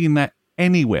ever seeing that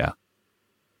anywhere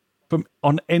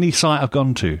on any site I've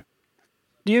gone to.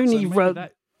 The only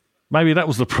maybe that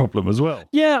was the problem as well.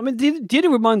 Yeah, I mean, the only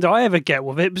reminder I ever get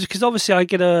with it, because obviously I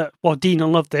get Dean will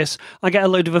love this, I get a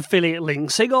load of affiliate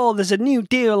links saying, there's a new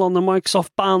deal on the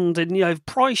Microsoft Band and,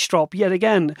 price drop yet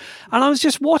again. And I was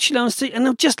just watching, and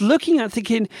I'm just looking at it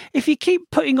thinking, if you keep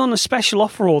putting on a special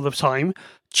offer all the time,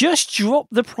 just drop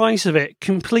the price of it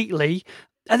completely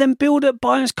and then build up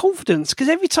buyers' confidence. Because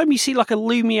every time you see like a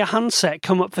Lumia handset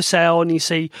come up for sale and you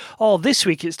see, this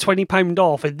week it's £20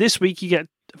 off, and this week you get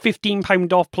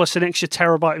 £15 off plus an extra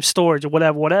terabyte of storage or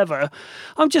whatever.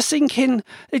 I'm just thinking,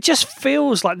 it just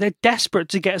feels like they're desperate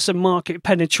to get some market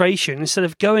penetration instead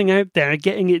of going out there and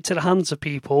getting it to the hands of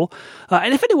people.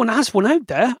 And if anyone has one out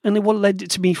there and they want to lend it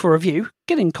to me for review,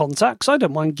 get in contact, because I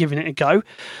don't mind giving it a go.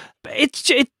 But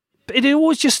it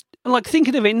always just, like,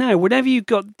 thinking of it now, whenever you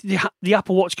got the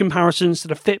Apple Watch comparisons to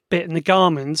the Fitbit and the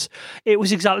Garmin's, it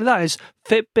was exactly that. It's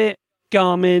Fitbit,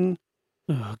 Garmin,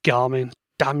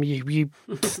 damn you, you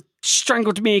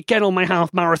strangled me again on my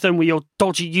half marathon with your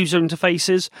dodgy user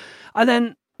interfaces. And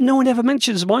then no one ever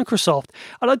mentions Microsoft.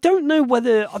 And I don't know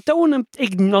whether, I don't want to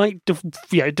ignite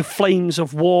the flames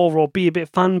of war or be a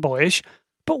bit fanboyish,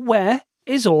 but where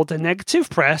is all the negative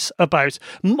press about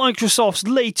Microsoft's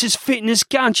latest fitness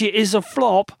gadget is a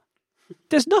flop?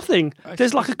 There's nothing.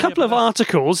 There's like a couple of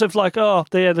articles of like,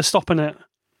 they're stopping it.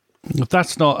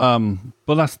 That's not,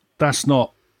 that's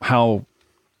not how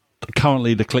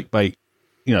currently the clickbait,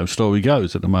 story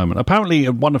goes at the moment. Apparently,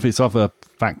 one of its other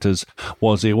factors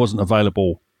was it wasn't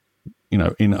available,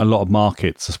 in a lot of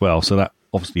markets as well. So that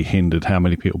obviously hindered how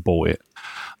many people bought it.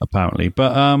 Apparently,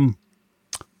 but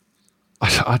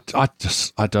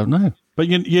I don't know. But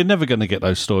you're never going to get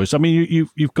those stories. I mean,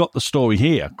 you've got the story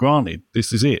here. Granted,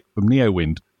 this is it from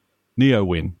NeoWin.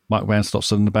 Mike Van stops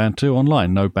selling the Band 2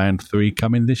 online. No Band 3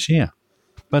 coming this year.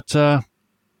 But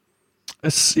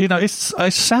it's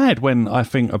it's sad when I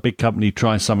think a big company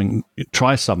tries something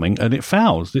and it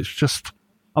fails. It's just,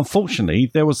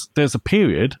 unfortunately, there was a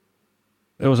period,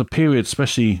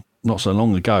 especially not so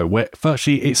long ago, where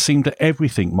virtually it seemed that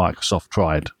everything Microsoft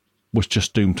tried was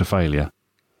just doomed to failure.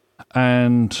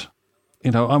 And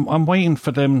I'm waiting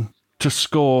for them to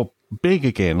score big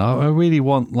again. I really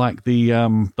want like the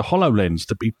HoloLens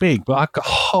to be big, but I've got a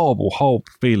horrible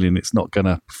feeling it's not going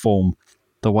to perform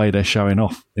the way they're showing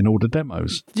off in all the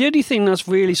demos. The only thing that's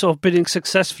really sort of been a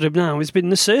success for them now has been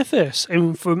the Surface.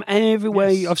 And from everywhere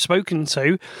I've spoken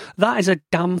to, that is a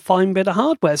damn fine bit of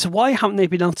hardware. So why haven't they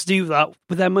been able to do that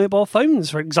with their mobile phones,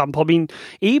 for example? I mean,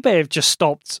 eBay have just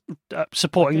stopped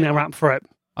supporting their app for it.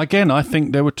 Again, I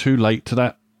think they were too late to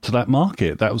that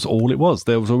market. That was all it was.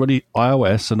 There was already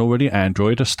iOS and already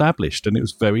Android established, and it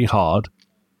was very hard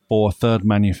for a third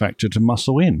manufacturer to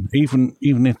muscle in, even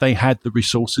if they had the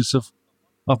resources of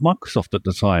Microsoft at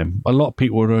the time. A lot of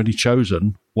people had already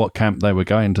chosen what camp they were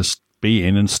going to be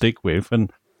in and stick with,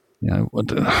 and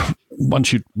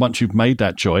once you've made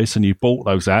that choice and you bought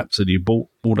those apps and you bought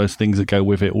all those things that go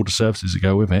with it, all the services that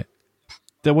go with it,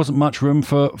 there wasn't much room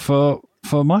for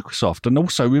Microsoft. And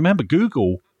also, remember,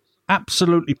 Google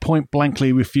absolutely point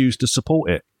blankly refused to support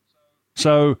it.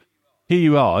 So here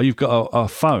you are, you've got a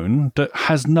phone that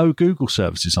has no Google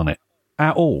services on it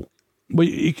at all. But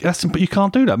you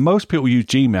can't do that. Most people use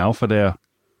Gmail for their,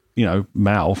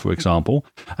 mail, for example,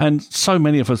 and so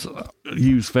many of us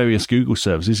use various Google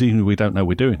services, even if we don't know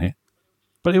we're doing it.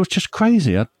 But it was just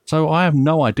crazy. So I have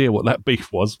no idea what that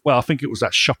beef was. Well, I think it was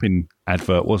that shopping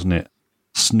advert, wasn't it?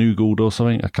 Snoogled or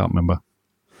something? I can't remember.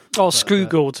 Oh,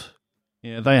 Scroogled.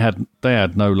 Yeah, they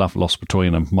had no love lost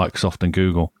between them, Microsoft and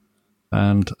Google.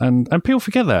 And people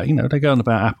forget that. They're going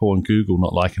about Apple and Google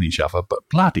not liking each other, but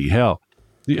bloody hell.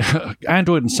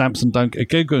 Android and Samsung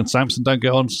Google and Samsung don't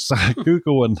get on.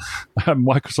 Google and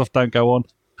Microsoft don't go on.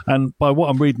 And by what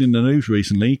I'm reading in the news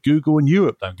recently, Google and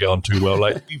Europe don't get on too well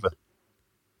lately either.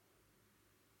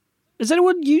 Has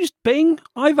anyone used Bing?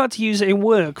 I've had to use it in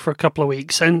work for a couple of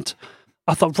weeks, and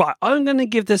I thought, right, I'm going to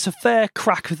give this a fair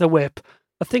crack with the whip.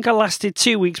 I think I lasted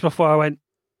 2 weeks before I went,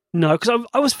 no, because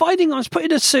I was putting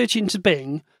a search into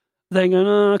Bing, then going,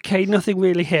 okay, nothing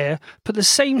really here. Put the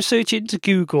same search into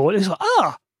Google, and it's like,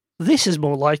 this is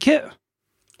more like it.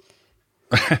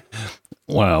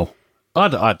 Well, I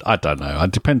don't know.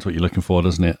 It depends what you're looking for,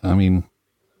 doesn't it? I mean,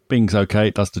 Bing's okay,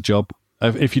 it does the job.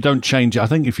 If you don't change it, I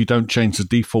think if you don't change the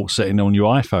default setting on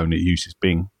your iPhone, it uses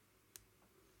Bing.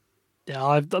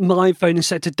 Yeah, my phone is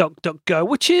set to DuckDuckGo,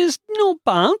 which is not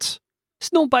bad.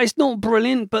 It's not bad. It's not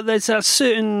brilliant, but there's a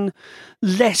certain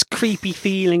less creepy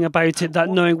feeling about it. That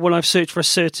knowing when I've searched for a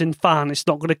certain fan, it's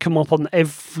not going to come up on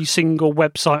every single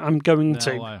website I'm going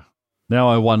to. Now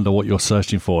I wonder what you're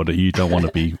searching for that you don't want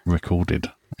to be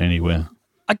recorded anywhere.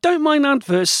 I don't mind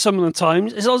adverts some of the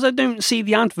times, as long as I don't see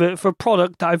the advert for a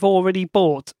product that I've already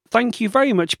bought. Thank you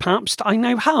very much, Pabst. I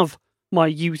now have my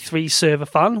U3 server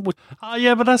fan.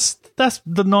 Yeah, but that's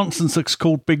the nonsense that's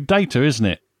called big data, isn't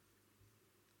it?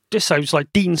 This sounds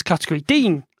like Dean's category.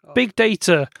 Dean, big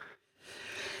data.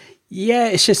 Yeah,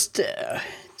 it's just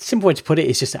simple way to put it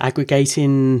is just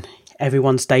aggregating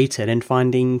everyone's data and then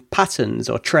finding patterns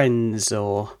or trends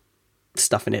or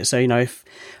stuff in it. So, if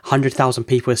 100,000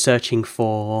 people are searching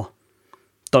for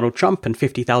Donald Trump and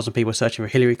 50,000 people are searching for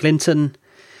Hillary Clinton,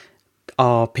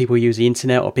 are people who use the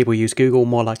internet or people who use Google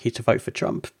more likely to vote for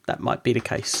Trump? That might be the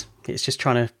case. It's just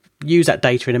trying to use that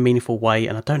data in a meaningful way,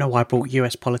 and I don't know why I brought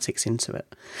US politics into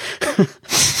it.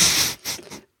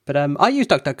 But I use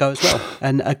DuckDuckGo as well,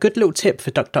 and a good little tip for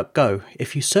DuckDuckGo,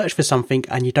 if you search for something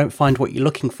and you don't find what you're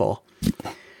looking for,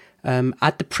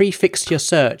 add the prefix to your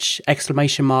search,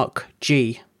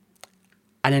 !G,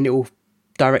 and then it'll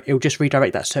just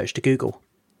redirect that search to Google.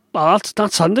 Oh,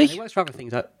 that's handy. And it works for other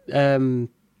things, like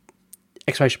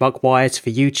 !Y is for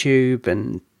YouTube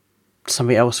and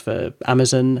something else for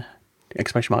Amazon,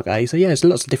 !A. So yeah, there's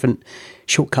lots of different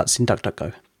shortcuts in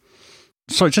DuckDuckGo.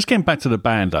 Sorry, just getting back to the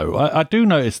band though, I do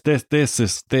notice there's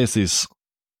this,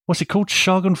 what's it called,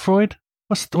 Schadenfreude?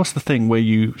 What's the thing where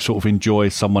you sort of enjoy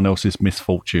someone else's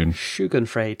misfortune?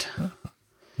 Schadenfreude.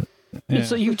 Yeah.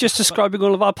 So you're just describing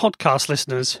all of our podcast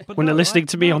listeners when they're listening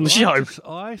to me on the show.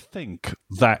 I think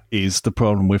that is the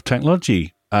problem with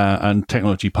technology and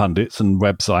technology pundits and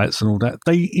websites and all that.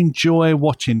 They enjoy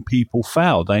watching people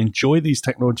fail. They enjoy these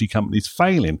technology companies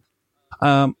failing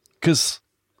because,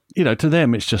 to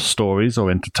them it's just stories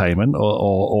or entertainment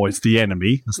or it's the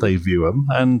enemy as they view them.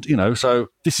 And, so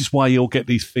this is why you'll get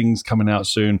these things coming out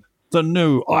soon. The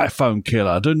new iPhone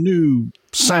killer, the new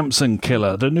Samsung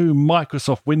killer, the new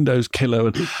Microsoft Windows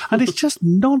killer. And it's just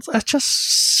it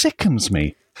just sickens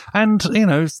me. And,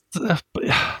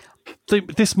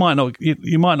 this might not,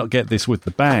 you might not get this with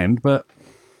the band, but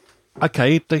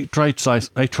okay, they tried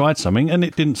something and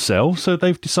it didn't sell, so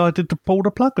they've decided to pull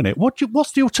the plug on it.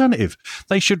 What's the alternative?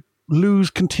 They should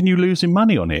continue losing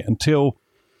money on it until,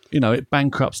 it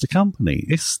bankrupts the company.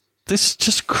 This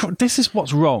is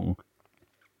what's wrong.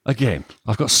 Again,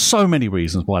 I've got so many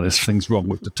reasons why there's things wrong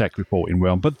with the tech reporting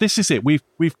realm, but this is it. We've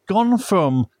gone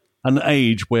from an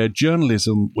age where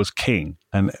journalism was king,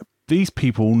 and these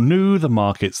people knew the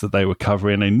markets that they were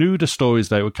covering, they knew the stories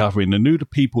they were covering, they knew the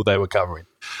people they were covering.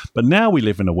 But now we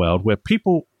live in a world where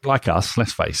people like us,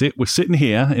 let's face it, we're sitting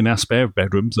here in our spare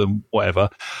bedrooms and whatever,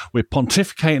 we're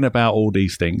pontificating about all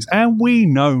these things, and we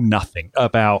know nothing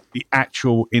about the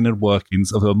actual inner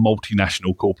workings of a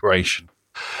multinational corporation.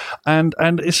 And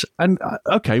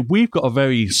okay, we've got a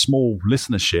very small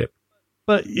listenership,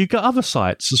 but you've got other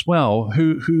sites as well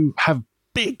who have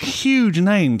big, huge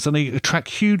names and they attract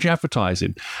huge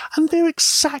advertising, and they're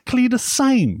exactly the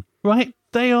same, right?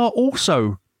 They are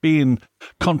also being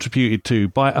contributed to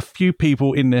by a few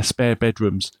people in their spare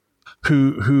bedrooms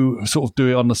who sort of do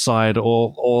it on the side,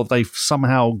 or they've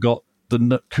somehow got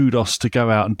the kudos to go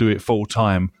out and do it full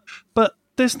time. But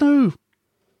there's no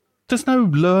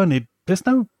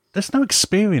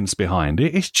experience behind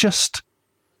it. It's just,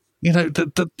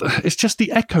 it's just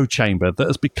the echo chamber that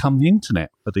has become the internet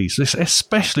for these,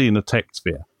 especially in the tech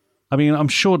sphere. I mean, I'm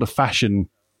sure the fashion,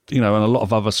 and a lot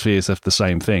of other spheres have the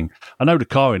same thing. I know the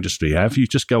car industry have. You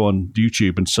just go on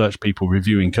YouTube and search people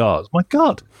reviewing cars. My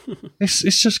God, it's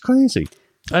just crazy.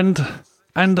 And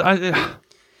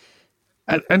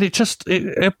it just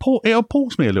it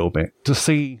appalls me a little bit to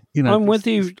see. I'm with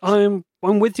you. I'm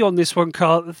with you on this one,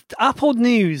 Carl. Apple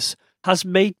News has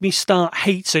made me start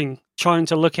hating trying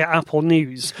to look at Apple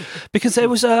News, because there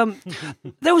was an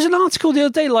article the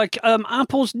other day like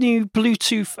Apple's new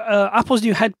Bluetooth, Apple's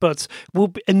new headbuds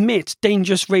will emit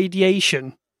dangerous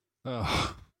radiation.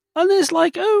 Oh. And it's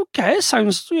like, okay, it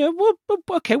sounds,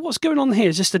 okay, what's going on here?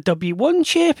 Is this the W1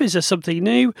 chip? Is there something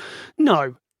new?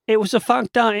 No. It was the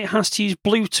fact that it has to use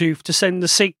Bluetooth to send the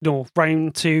signal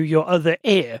round to your other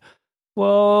ear.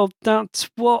 Well, that's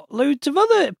what loads of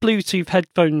other Bluetooth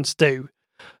headphones do.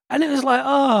 And it was like,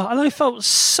 and I felt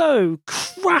so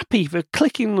crappy for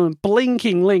clicking on a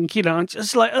blinking link,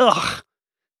 just like,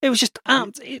 it was just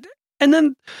And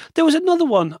then there was another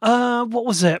one. What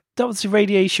was it? That was the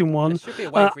radiation one.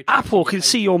 Apple can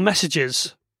see your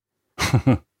messages.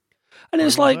 And it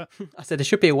was like... I said there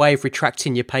should be a way of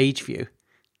retracting your page view.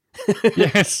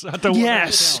 Yes, I don't want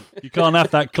that down. You can't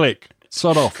have that click.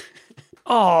 Sod off.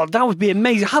 Oh, that would be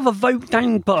amazing. Have a vote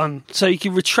down button so you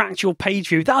can retract your page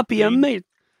view. That'd be amazing.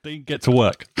 Didn't get to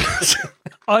work.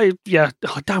 Oh,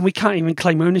 damn, we can't even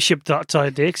claim ownership of that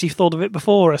idea because you thought of it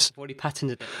before us. I've already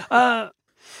patented it.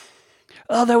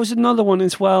 There was another one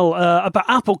as well about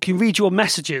Apple can read your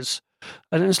messages.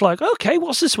 And it's like, okay,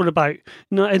 what's this one about?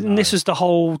 And this was the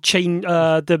whole chain,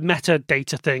 the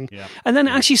metadata thing. Yeah. And then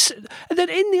and then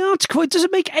in the article, it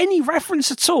doesn't make any reference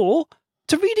at all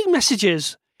to reading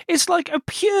messages. It's like a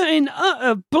pure and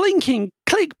utter blinking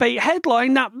clickbait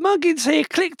headline that Muggins here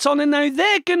clicked on, and now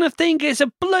they're going to think it's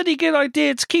a bloody good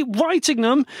idea to keep writing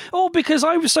them, all because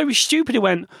I was so stupid. It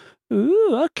went,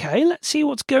 ooh, okay, let's see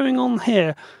what's going on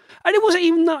here. And it wasn't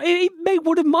even that. It made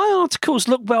one of my articles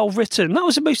look well written. That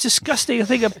was the most disgusting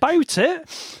thing about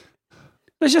it.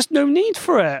 There's just no need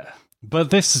for it.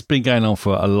 But this has been going on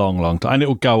for a long, long time, and it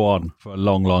will go on for a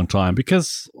long, long time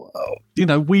because,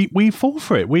 we fall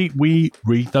for it. We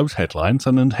read those headlines,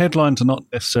 and then headlines are not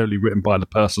necessarily written by the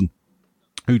person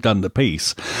who done the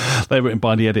piece. They're written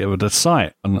by the editor of the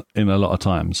site in a lot of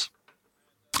times.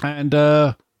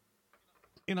 And,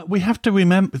 we have to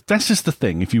remember, that's just the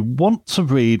thing. If you want to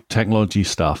read technology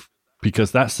stuff,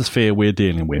 because that's the sphere we're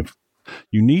dealing with,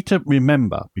 you need to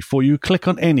remember before you click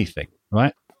on anything,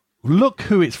 right? Look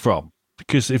who it's from.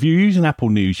 Because if you're using Apple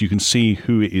News, you can see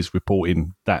who it is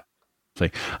reporting that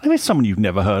thing. And if it's someone you've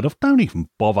never heard of, don't even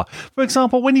bother. For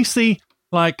example, when you see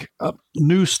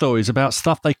news stories about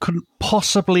stuff they couldn't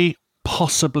possibly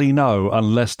know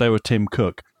unless they were Tim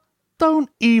Cook,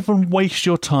 don't even waste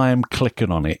your time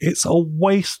clicking on it. It's a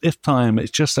waste of time.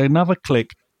 It's just another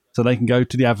click so they can go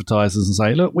to the advertisers and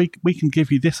say, look, we can give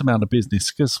you this amount of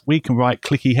business because we can write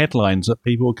clicky headlines that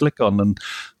people will click on and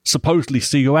supposedly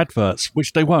see your adverts,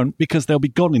 which they won't because they'll be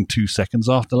gone in 2 seconds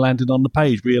after landing on the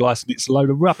page, realising it's a load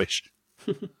of rubbish.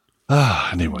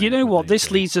 Anyway. You know what?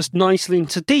 This leads us nicely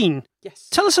into Dean. Yes.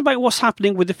 Tell us about what's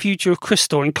happening with the future of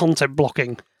Crystal and content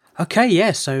blocking. Okay,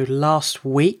 yeah. So last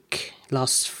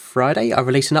Friday, I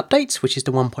released an update, which is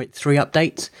the 1.3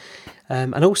 update.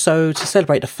 And also, to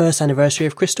celebrate the first anniversary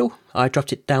of Crystal, I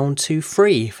dropped it down to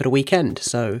free for the weekend.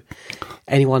 So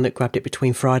anyone that grabbed it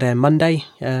between Friday and Monday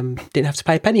didn't have to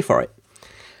pay a penny for it.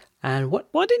 And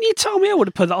Why didn't you tell me? I would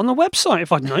have put that on the website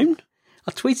if I'd known.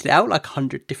 I tweeted it out like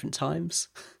 100 different times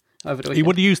over the weekend. He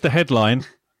would have used the headline,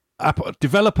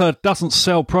 developer doesn't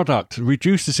sell product,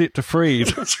 reduces it to free.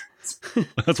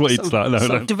 That's what he'd start.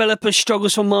 No. Developer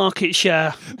struggles for market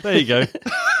share. There you go.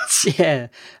 Yeah.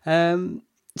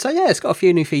 So yeah, it's got a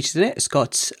few new features in it. It's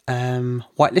got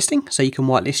whitelisting, so you can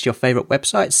whitelist your favourite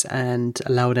websites and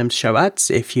allow them to show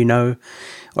ads if you know,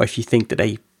 or if you think that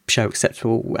they show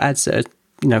acceptable ads that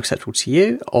are acceptable to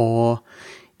you, or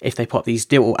if they put these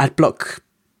little ad block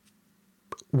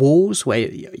walls where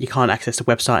you can't access the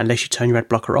website unless you turn your ad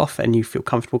blocker off and you feel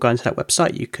comfortable going to that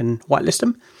website, you can whitelist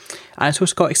them. And it's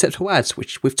also got acceptable ads,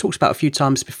 which we've talked about a few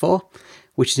times before,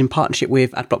 which is in partnership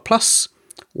with AdBlock Plus,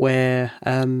 where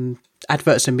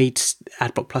adverts that meet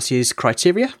AdBlock Plus's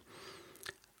criteria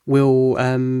will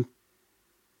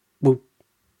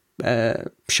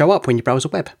show up when you browse a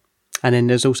web. And then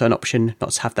there's also an option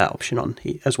not to have that option on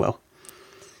as well.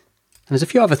 And there's a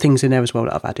few other things in there as well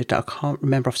that I've added that I can't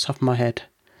remember off the top of my head.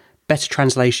 Better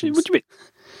translations. What do you mean?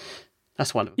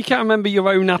 That's one of them. You can't remember your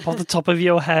own app off the top of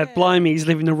your head. Yeah. Blimey, he's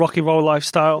living a rock and roll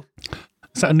lifestyle.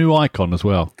 Is that a new icon as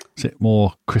well? Is it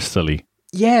more crystally?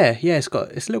 Yeah, it's a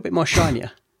little bit more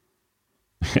shinier.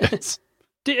 Yes.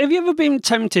 Have you ever been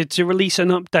tempted to release an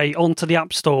update onto the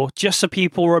App Store just so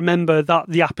people remember that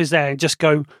the app is there and just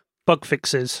go bug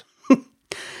fixes?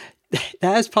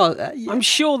 That is part. Yeah. I'm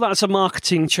sure that's a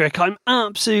marketing trick. I'm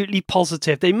absolutely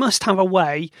positive. They must have a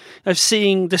way of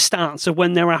seeing the stats of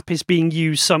when their app is being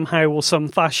used somehow or some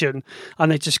fashion,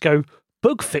 and they just go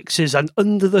bug fixes and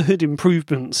under the hood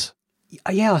improvements.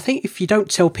 Yeah, I think if you don't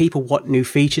tell people what new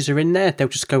features are in there, they'll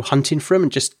just go hunting for them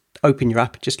and just open your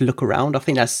app and just look around. I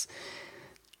think that's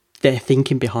their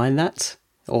thinking behind that.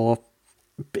 Or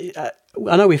I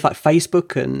know with like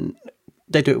Facebook, and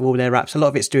they do it with all their apps. A lot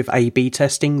of it's to do with A/B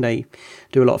testing. They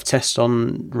do a lot of tests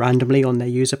randomly on their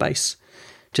user base,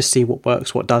 just see what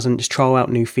works, what doesn't, just trial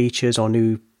out new features or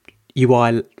new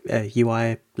UI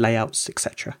layouts,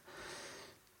 etc.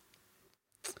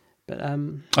 But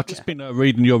I've just been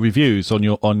reading your reviews on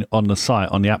the site,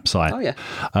 on the app site. Oh yeah,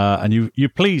 and you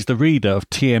pleased the reader of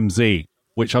TMZ,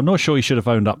 which I'm not sure he should have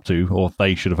owned up to, or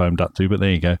they should have owned up to, but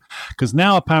there you go. Because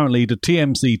now apparently the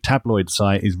TMZ tabloid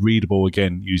site is readable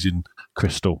again using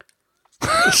Crystal.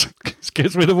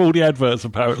 Gets rid of all the adverts,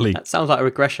 apparently. That sounds like a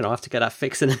regression. I'll have to get that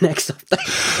fixed in the next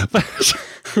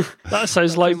update. That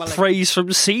sounds like praise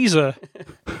from Caesar.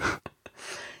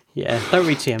 Yeah, don't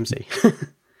read TMZ.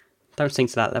 Don't sink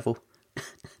to that level.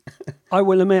 I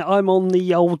will admit, I'm on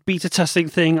the old beta testing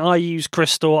thing. I use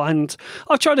Crystal, and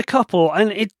I've tried a couple,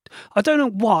 and I don't know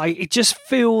why, it just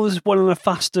feels one of the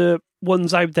faster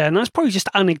ones out there. And that's probably just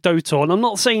anecdotal, and I'm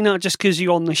not saying that just because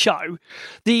you're on the show.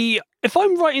 If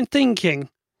I'm right in thinking,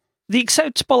 the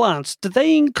acceptable ads, do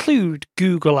they include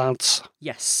Google ads?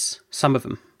 Yes, some of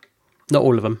them. Not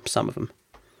all of them, some of them.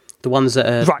 The ones that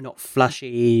are not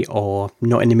flashy or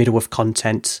not in the middle of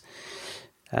content.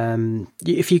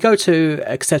 If you go to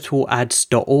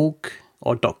acceptableads.org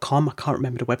or .com, I can't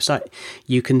remember the website,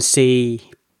 you can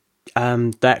see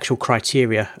the actual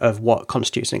criteria of what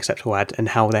constitutes an acceptable ad and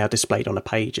how they are displayed on a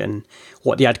page and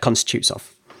what the ad constitutes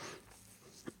of.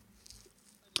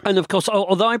 And of course,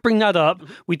 although I bring that up,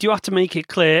 we do have to make it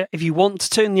clear, if you want to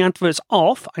turn the adverts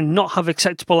off and not have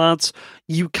acceptable ads,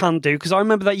 you can do. Because I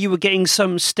remember that you were getting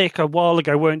some stick a while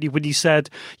ago, weren't you, when you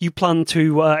said you plan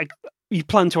to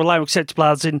allow acceptable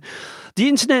ads in. The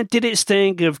internet did its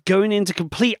thing of going into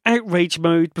complete outrage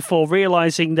mode before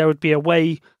realising there would be a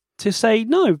way to say,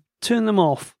 no, turn them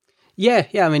off. Yeah,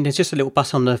 I mean, there's just a little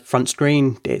button on the front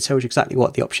screen. It tells you exactly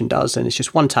what the option does, and it's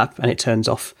just one tap and it turns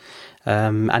off.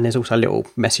 And there's also a little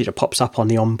message that pops up on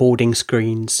the onboarding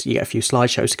screens. You get a few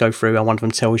slideshows to go through, and one of them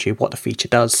tells you what the feature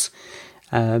does.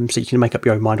 So you can make up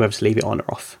your own mind whether to leave it on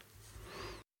or off.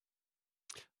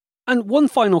 And one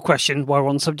final question while we're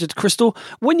on subject, Crystal.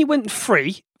 When you went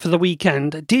free for the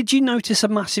weekend, did you notice a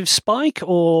massive spike,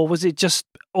 or was it just,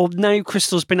 or now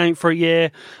Crystal's been out for a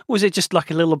year, was it just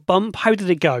like a little bump? How did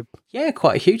it go? Yeah,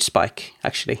 quite a huge spike,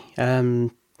 actually.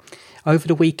 Over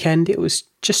the weekend, it was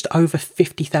just over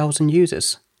 50,000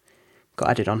 users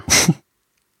got added on.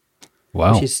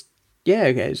 Wow. Which is,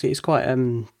 it's quite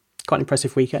an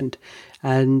impressive weekend.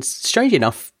 And strangely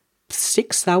enough,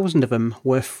 6,000 of them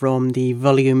were from the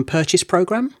volume purchase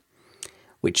program,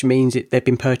 which means they've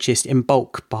been purchased in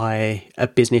bulk by a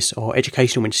business or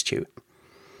educational institute.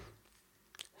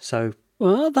 So,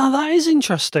 well, that is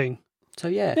interesting. So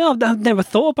yeah, I've never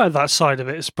thought about that side of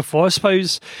it before. I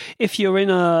suppose if you're in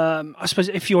a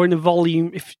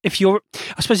volume, if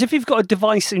you've got a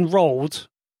device enrolled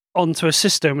onto a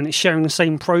system and it's sharing the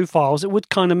same profiles, it would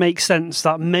kind of make sense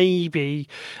that maybe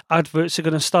adverts are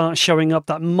going to start showing up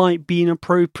that might be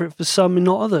inappropriate for some and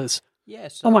not others.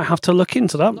 Yes, I might have to look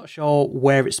into that. I'm not sure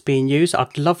where it's being used.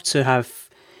 I'd love to have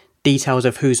details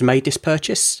of who's made this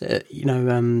purchase.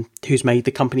 Who's made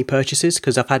the company purchases,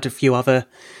 because I've had a few other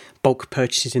bulk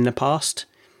purchases in the past.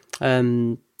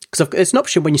 Because there's an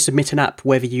option when you submit an app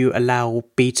whether you allow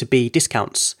B2B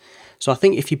discounts. So I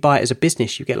think if you buy it as a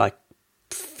business, you get like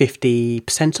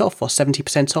 50% off or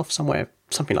 70% off,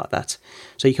 something like that.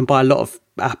 So you can buy a lot of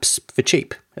apps for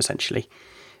cheap, essentially.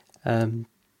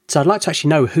 So I'd like to actually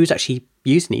know who's actually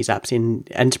using these apps in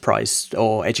enterprise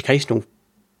or educational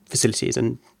facilities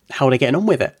and how they're getting on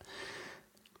with it.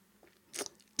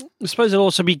 I suppose it'll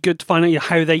also be good to find out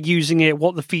how they're using it,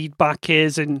 what the feedback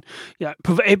is, and I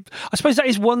suppose that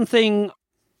is one thing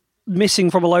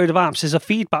missing from a load of apps is a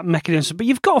feedback mechanism. But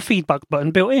you've got a feedback button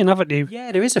built in, haven't you?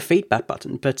 Yeah, there is a feedback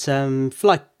button, but for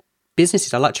like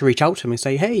businesses, I like to reach out to them and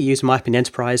say, "Hey, using my app in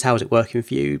enterprise, how is it working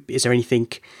for you? Is there anything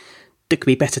that could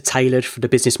be better tailored for the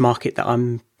business market that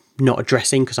I'm not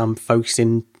addressing because I'm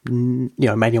focusing,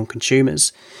 mainly on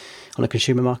consumers, on the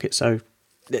consumer market?" So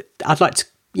I'd like to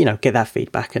get that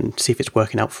feedback and see if it's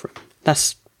working out for them.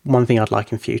 That's one thing I'd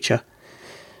like in future.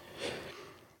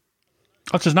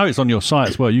 I just noticed on your site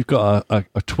as well, you've got a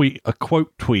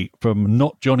quote tweet from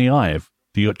Not Johnny Ive,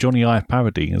 the Johnny Ive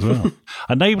parody as well.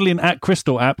 Enabling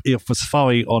Crystal app for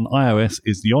Safari on iOS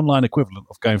is the online equivalent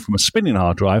of going from a spinning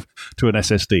hard drive to an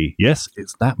SSD. Yes,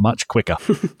 it's that much quicker.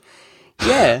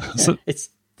 Yeah. So, it's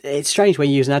strange when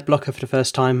you use an ad blocker for the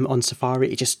first time on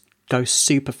Safari, it just goes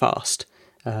super fast.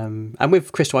 And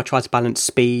with Crystal, I try to balance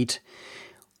speed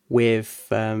with.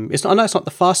 I know it's not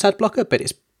the fast ad blocker, but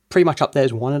it's pretty much up there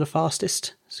as one of the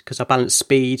fastest because I balance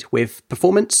speed with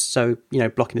performance. So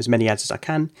blocking as many ads as I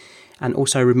can, and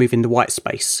also removing the white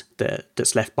space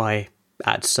that's left by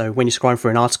ads. So when you're scrolling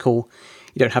through an article,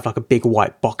 you don't have like a big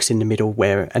white box in the middle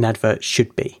where an advert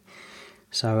should be.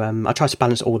 So I try to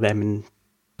balance all of them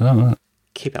and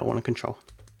keep that one in control.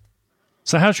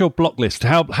 So how's your block list?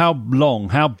 How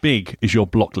big is your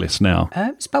block list now?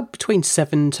 It's about between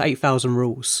 7,000 to 8,000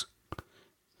 rules.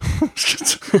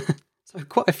 So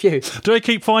quite a few. Do I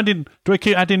keep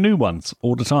adding new ones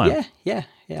all the time? Yeah.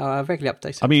 I regularly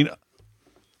update it.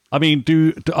 I mean,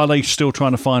 are they still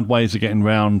trying to find ways of getting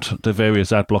around the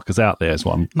various ad blockers out there? Is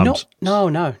what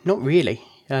No, not really.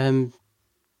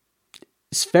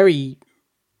 It's very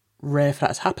rare for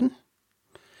that to happen.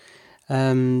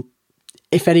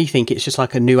 if anything, it's just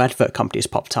like a new advert company has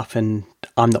popped up and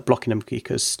I'm not blocking them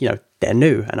because, they're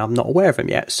new and I'm not aware of them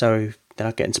yet. So then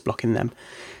I get into blocking them.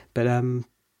 But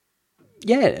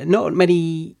not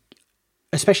many,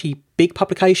 especially big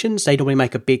publications, they normally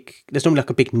there's normally like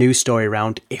a big news story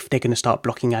around if they're going to start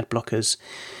blocking ad blockers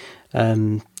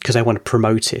because they want to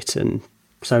promote it. And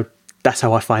so that's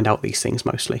how I find out these things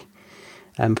mostly.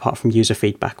 Apart from user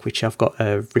feedback, which I've got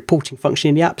a reporting function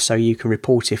in the app, so you can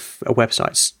report if a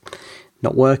website's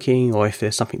not working or if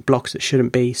there's something blocked that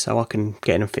shouldn't be, so I can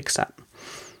get in and fix that.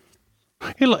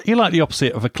 You're like the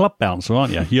opposite of a club bouncer,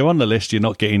 aren't you? You're on the list, you're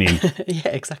not getting in. Yeah,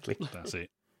 exactly. That's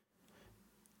it.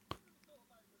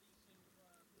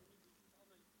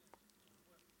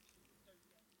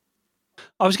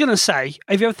 I was going to say,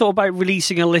 have you ever thought about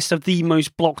releasing a list of the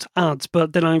most blocked ads?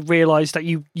 But then I realised that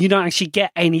you don't actually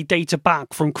get any data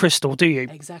back from Crystal, do you?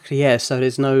 Exactly, yeah. So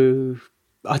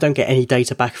I don't get any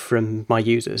data back from my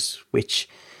users, which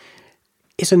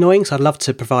is annoying. So I'd love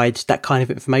to provide that kind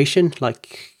of information.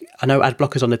 Like, I know ad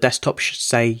blockers on the desktop should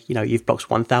say, you've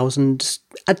blocked 1,000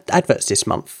 adverts this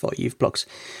month, or you've blocked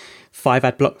 5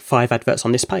 adverts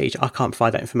on this page. I can't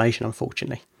provide that information,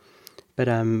 unfortunately. But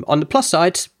on the plus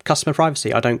side, customer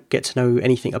privacy. I don't get to know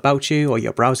anything about you or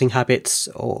your browsing habits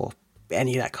or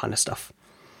any of that kind of stuff.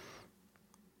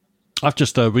 I've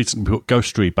just recently put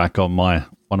Ghostery back on one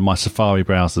of my Safari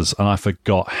browsers, and I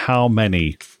forgot how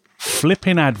many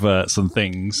flipping adverts and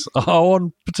things are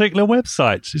on particular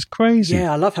websites. It's crazy.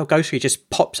 Yeah, I love how Ghostery just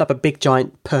pops up a big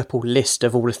giant purple list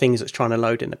of all the things that's trying to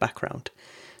load in the background.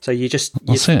 So you're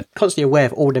constantly aware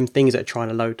of all them things that are trying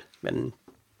to load. And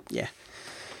yeah.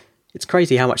 It's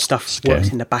crazy how much stuff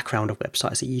works in the background of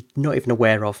websites that you're not even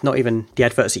aware of, not even the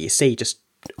adverts that you see, just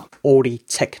all the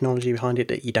technology behind it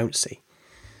that you don't see.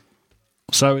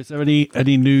 So is there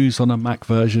any news on a Mac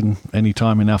version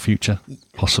anytime in our future?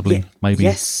 Possibly, maybe?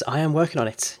 Yes, I am working on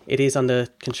it. It is under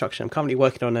construction. I'm currently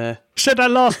working on a... Said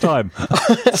that last time.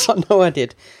 I know I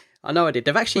did.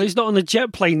 They've actually... Well, he's not on a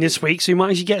jet plane this week, so he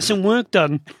might actually get some work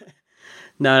done.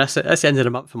 No, that's the end of the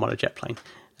month I'm on a jet plane.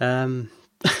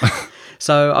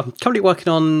 So I'm currently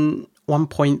working on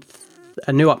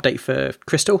a new update for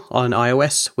Crystal on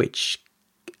iOS, which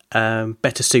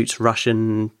better suits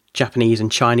Russian, Japanese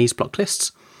and Chinese block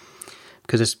lists,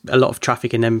 because there's a lot of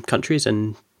traffic in them countries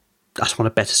and I just want to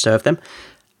better serve them.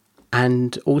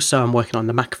 And also I'm working on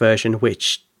the Mac version,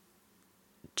 which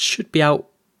should be out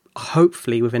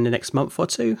hopefully within the next month or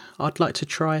two. I'd like to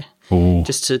try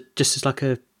just as like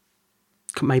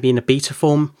maybe in a beta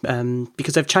form,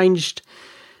 because they've changed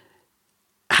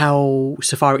how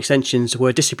Safari extensions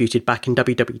were distributed back in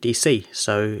WWDC.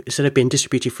 So instead of being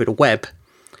distributed through the web,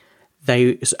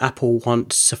 Apple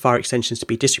wants Safari extensions to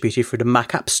be distributed through the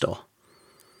Mac App Store.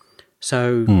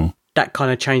 So that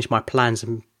kind of changed my plans,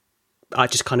 and I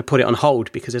just kind of put it on hold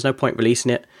because there's no point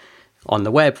releasing it on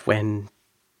the web when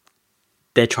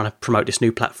they're trying to promote this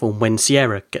new platform when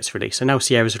Sierra gets released. So now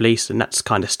Sierra's released and that's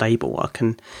kind of stable. I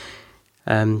can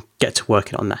get to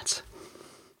working on that.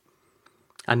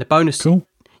 And the bonus... Cool.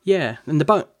 Yeah, and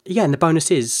the bonus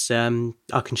is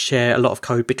I can share a lot of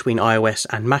code between iOS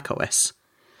and macOS.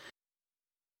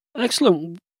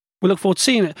 Excellent. We look forward to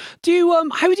seeing it.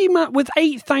 How do you with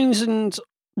 8,000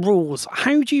 rules?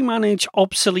 How do you manage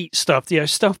obsolete stuff?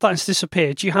 Stuff that's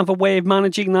disappeared. Do you have a way of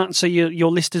managing that so your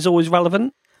list is always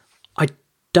relevant? I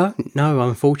don't know,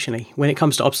 unfortunately. When it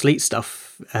comes to obsolete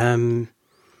stuff, I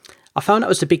found that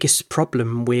was the biggest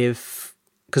problem with.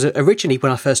 Because originally,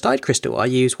 when I first started Crystal, I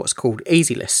used what's called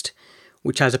EasyList,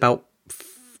 which has about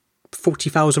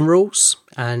 40,000 rules.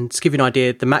 And to give you an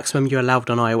idea, the maximum you're allowed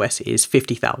on iOS is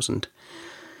 50,000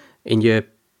 in your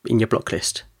block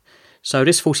list. So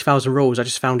this 40,000 rules, I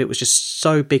just found it was just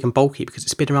so big and bulky because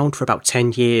it's been around for about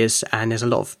 10 years and there's a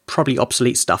lot of probably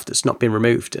obsolete stuff that's not been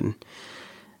removed.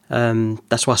 And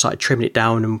that's why I started trimming it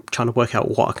down and trying to work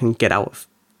out what I can get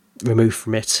removed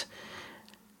from it.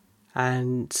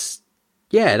 And...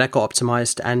 yeah, that got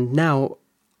optimized, and now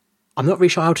I'm not really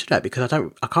sure how to do that because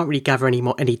I can't really gather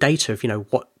any data of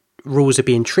what rules are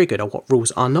being triggered or what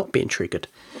rules are not being triggered.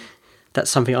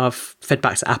 That's something I've fed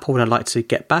back to Apple and I'd like to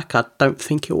get back. I don't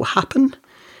think it will happen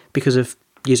because of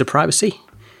user privacy,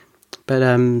 but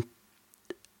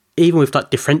even with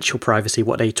like differential privacy,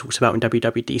 what they talked about in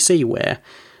WWDC, where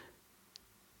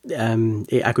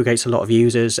it aggregates a lot of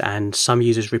users and some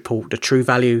users report the true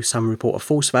value, some report a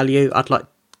false value. I'd like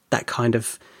that kind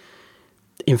of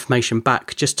information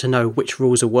back just to know which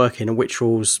rules are working and which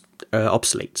rules are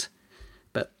obsolete.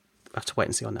 But I have to wait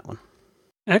and see on that one.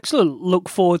 Excellent. Look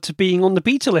forward to being on the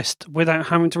beta list without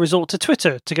having to resort to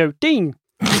Twitter to go, Dean,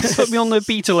 put me on the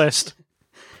beta list.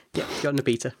 Yeah, you're on the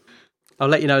beta. I'll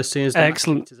let you know as soon as the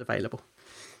beta is available.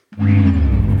 A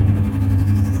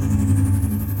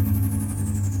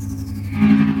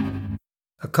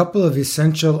couple of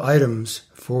essential items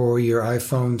for your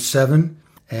iPhone 7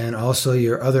 and also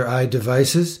your other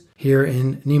iDevices here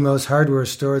in Nemo's hardware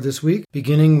store this week,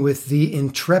 beginning with the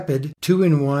Intrepid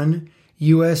 2-in-1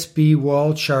 USB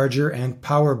wall charger and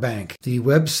power bank. The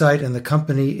website and the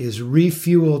company is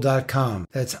refuel.com.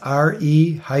 That's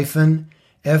RE-FUEL.com.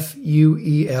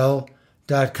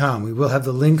 We will have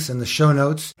the links in the show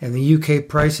notes and the UK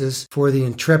prices for the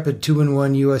Intrepid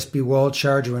 2-in-1 USB wall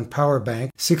charger and power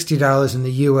bank. $60 in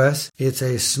the US. It's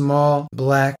a small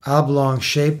black oblong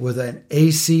shape with an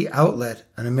AC outlet,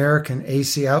 an American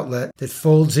AC outlet that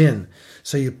folds in.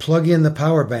 So you plug in the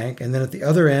power bank, and then at the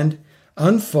other end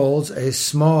unfolds a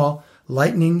small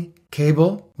lightning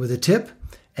cable with a tip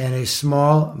and a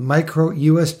small micro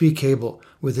USB cable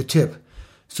with a tip.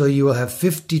 So you will have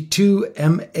 52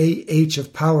 mAh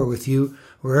of power with you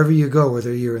wherever you go,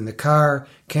 whether you're in the car,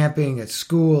 camping, at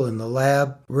school, in the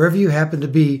lab, wherever you happen to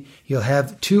be, you'll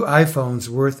have 2 iPhones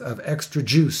worth of extra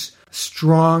juice.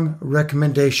 Strong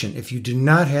recommendation. If you do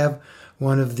not have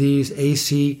one of these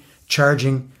AC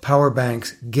charging power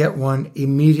banks, get one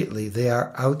immediately. They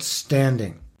are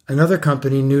outstanding. Another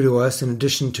company new to us, in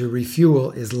addition to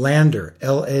Refuel, is Lander,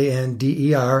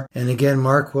 Lander. And again,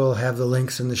 Mark will have the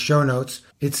links in the show notes.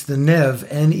 It's the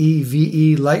NEV,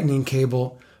 Neve lightning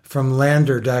cable from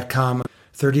Lander.com.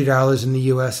 $30 in the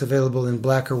US, available in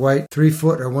black or white, 3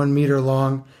 foot or 1 meter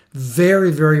long.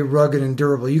 Very, very rugged and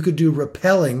durable. You could do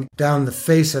rappelling down the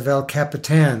face of El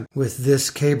Capitan with this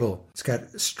cable. It's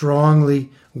got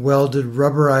strongly welded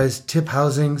rubberized tip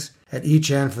housings at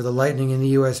each end for the lightning and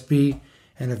the USB,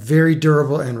 and a very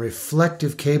durable and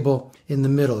reflective cable in the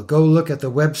middle. Go look at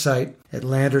the website at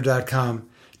lander.com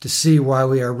to see why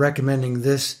we are recommending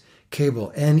this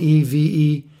cable,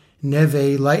 Neve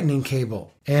Neve lightning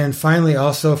cable. And finally,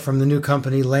 also from the new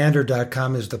company,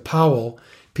 lander.com, is the Powell,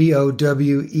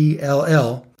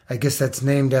 Powell. I guess that's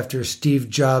named after Steve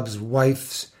Jobs'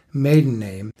 wife's maiden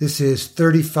name. This is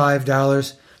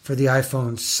 $35 for the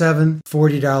iPhone 7,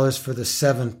 $40 for the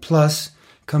 7 Plus.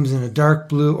 Comes in a dark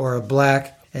blue or a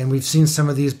black, and we've seen some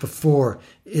of these before.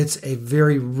 It's a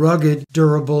very rugged,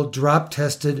 durable,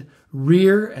 drop-tested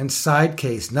rear and side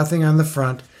case. Nothing on the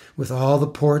front, with all the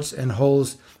ports and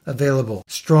holes available.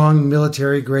 Strong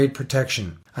military-grade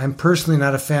protection. I'm personally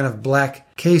not a fan of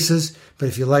black cases, but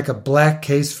if you like a black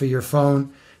case for your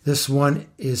phone, this one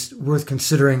is worth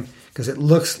considering because it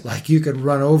looks like you could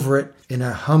run over it in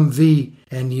a Humvee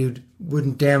and you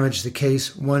wouldn't damage the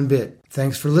case one bit.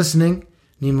 Thanks for listening.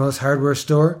 Nemo's Hardware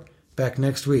Store. Back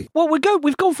next week. Well,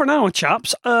 we've gone for an hour,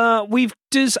 chaps.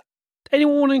 Does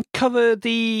anyone want to cover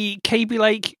the Kaby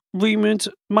Lake rumored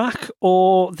Mac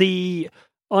or the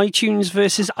iTunes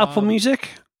versus Apple Music?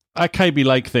 A Kaby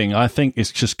Lake thing, I think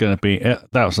it's just going to be I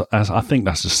think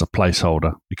that's just a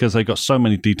placeholder because they got so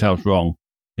many details wrong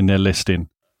in their listing.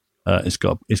 It's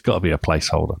got to be a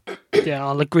placeholder. Yeah,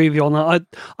 I'll agree with you on that.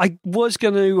 I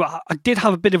did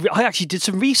have a bit of. I actually did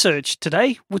some research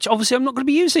today, which obviously I'm not going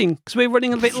to be using because we're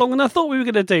running a bit longer than I thought we were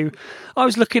going to do. I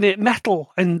was looking at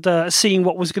metal and seeing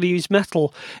what was going to use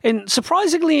metal, and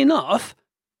surprisingly enough,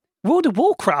 World of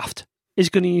Warcraft is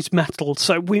going to use metal.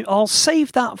 So I'll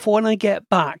save that for when I get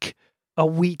back a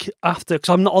week after, because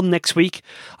I'm not on next week.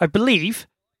 I believe,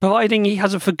 providing he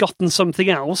hasn't forgotten something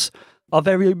else, our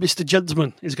very own Mr.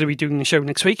 Gentleman is going to be doing the show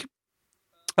next week.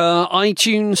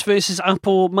 iTunes versus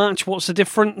Apple match, what's the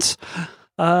difference?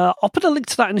 I'll put a link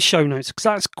to that in the show notes because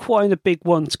that's quite a big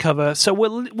one to cover. So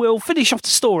we'll finish off the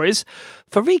stories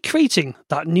for recreating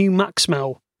that new Mac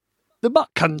smell. The Mac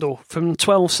candle from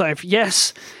 12 South.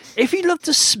 Yes, if you love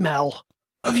the smell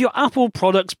of your Apple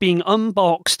products being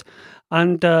unboxed,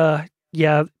 and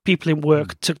people in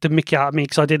work took the mickey out of me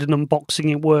because I did an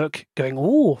unboxing at work going,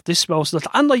 oh, this smells lovely.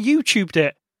 And I YouTubed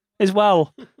it as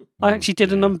well. I actually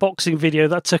did an unboxing video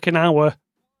that took an hour.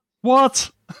 What?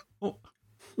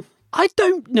 I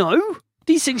don't know.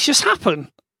 These things just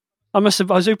happen. I was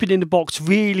opening the box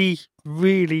really,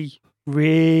 really,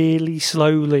 really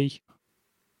slowly.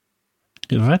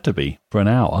 It had to be for an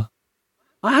hour.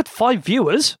 I had 5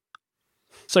 viewers.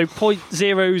 So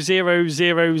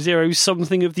 0.0000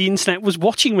 something of the internet was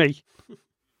watching me.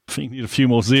 I think you need a few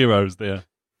more zeros there.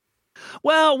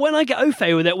 Well, when I get au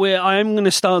fait with it, I am going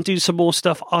to start doing some more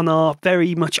stuff on our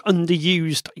very much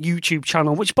underused YouTube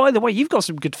channel, which, by the way, you've got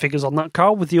some good figures on that,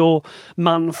 Carl, with your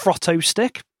Manfrotto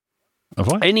stick.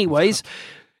 Have I? Anyways,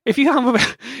 if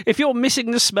you're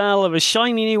missing the smell of a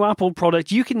shiny new Apple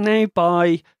product, you can now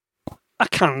buy a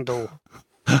candle.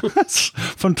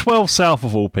 From 12 South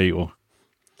of all people.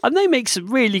 And they make some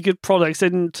really good products,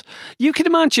 and you can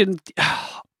imagine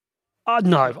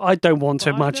No, I don't want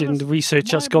to But imagine the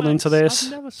research that's my gone into Macs,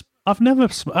 this.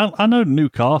 I know new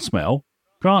car smell,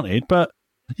 granted, but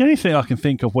the only thing I can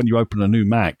think of when you open a new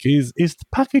Mac is the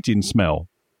packaging smell.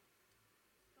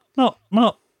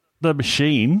 Not the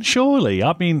machine, surely.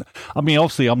 I mean,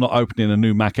 obviously, I'm not opening a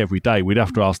new Mac every day. We'd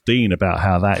have to ask Dean about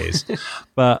how that is.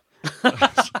 but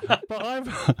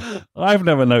I've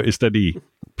never noticed any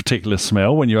particular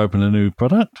smell when you open a new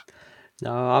product.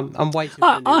 No, I'm waiting.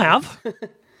 For I have.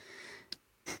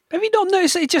 Have you not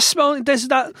noticed it just smells? There's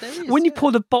that when you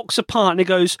pull the box apart and it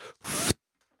goes.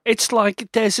 It's like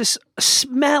there's this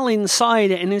smell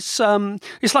inside it, and it's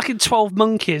like in 12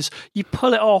 Monkeys. You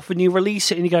pull it off and you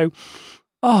release it, and you go,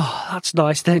 "Oh, that's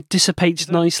nice." Then it dissipates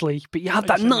nicely, but you have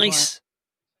that nice.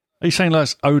 Are you saying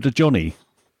that's Oda Johnny?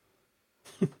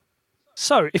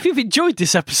 So, if you've enjoyed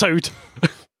this episode,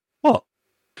 what?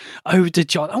 Oda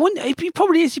John? I wonder. He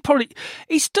probably is. He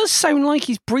does sound like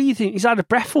he's breathing. He's out of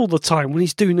breath all the time when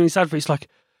he's doing those adverts. Like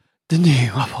the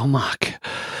new Apple Mac.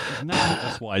 No,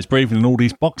 that's why he's breathing in all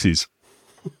these boxes.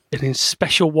 In his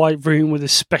special white room with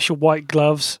his special white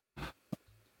gloves. And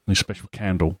his special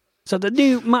candle. So the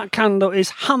new Mac candle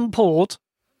is hand poured,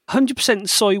 100%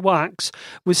 soy wax,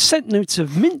 with scent notes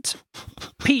of mint,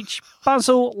 peach,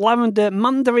 basil, lavender,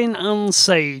 mandarin, and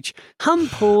sage. Hand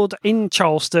poured in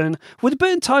Charleston with a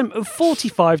burn time of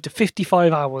 45 to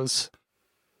 55 hours.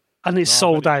 And it's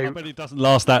sold out. I bet it doesn't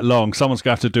last that long. Someone's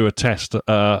going to have to do a test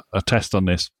on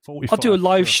this. I'll do a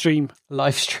live stream.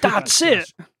 That's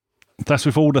it. That's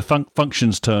with all the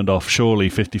functions turned off, surely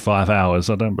 55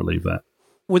 hours. I don't believe that.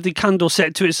 With the candle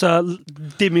set to its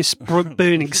dimmest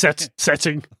burning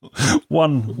setting.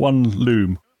 One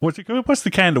lume. What's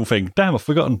the candle thing? Damn, I've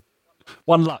forgotten.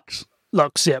 1 lux.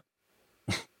 Lux, yep.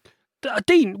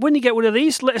 Dean, when you get one of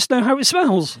these, let us know how it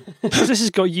smells. Because this has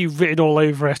got you written all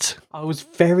over it. I was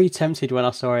very tempted when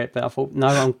I saw it, but I thought, no,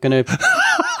 I'm going to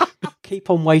keep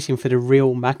on waiting for the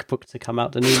real MacBook to come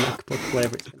out, the new MacBook,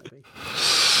 whatever it's going to be.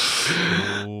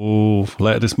 Oh,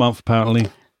 later this month, apparently.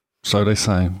 So they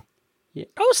say. Yeah.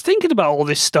 I was thinking about all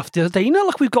this stuff the other day. You know,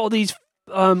 like we've got all these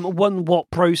 5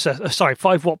 watt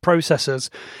processors.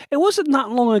 It wasn't that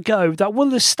long ago that one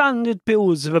of the standard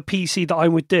builds of a PC that I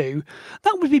would do,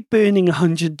 that would be burning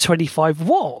 125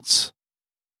 watts.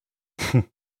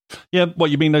 Yeah, what,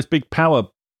 you mean those big power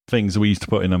things we used to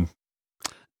put in them?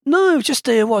 No, just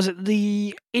the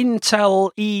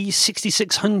Intel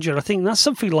E6600. I think that's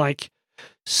something like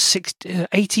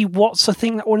 80 watts, I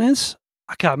think that one is.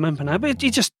 I can't remember now, but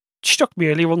it just struck me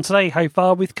earlier on today how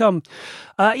far we've come.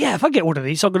 If I get one of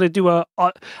these, I'm going to do I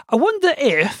wonder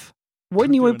if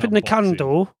when you open the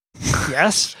candle,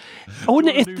 yes, I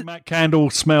wonder if the Mac candle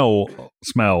smell.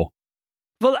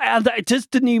 Well, does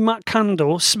the new Mac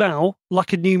candle smell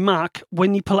like a new Mac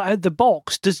when you pull it out of the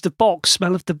box? Does the box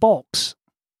smell of the box?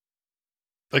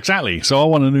 Exactly. So I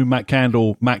want a new Mac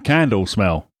candle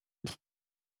smell.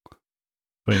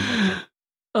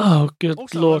 Oh, good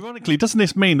also, Lord. Ironically, doesn't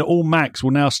this mean that all Macs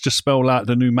will now just spell out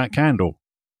the new Mac candle?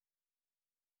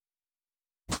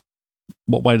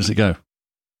 What way does it go?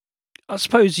 I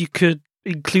suppose you could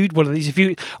include one of these.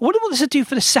 I wonder what this would do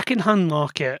for the second-hand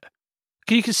market.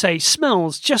 You could say,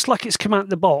 smells just like it's come out of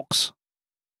the box.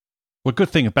 Well, good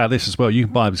thing about this as well, you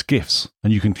can buy them as gifts,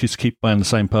 and you can just keep buying the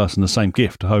same person the same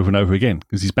gift over and over again,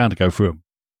 because he's bound to go through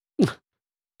them.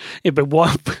 Yeah, but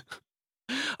what?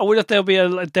 I wonder if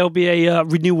there'll be a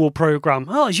renewal program.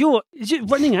 Oh, is it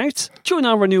running out? Join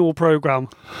our renewal program.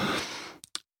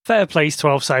 Fair Place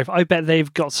 12 South. I bet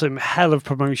they've got some hell of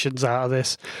promotions out of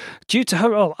this. Due to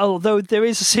her, although there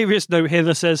is a serious note here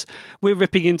that says we're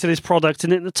ripping into this product,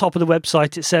 and at the top of the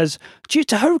website it says, due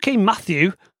to Hurricane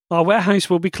Matthew, our warehouse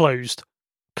will be closed.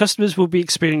 Customers will be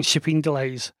experiencing shipping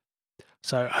delays.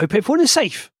 So I hope everyone is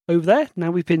safe over there.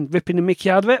 Now we've been ripping the Mickey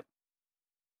out of it.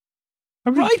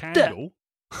 Right there.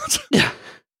 Yeah,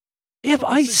 but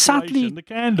I sadly the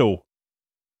candle.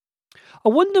 I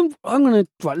wonder.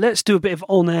 Let's do a bit of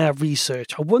on-air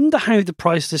research. I wonder how the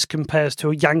price of this compares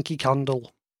to a Yankee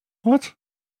candle. What?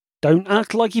 Don't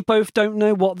act like you both don't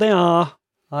know what they are.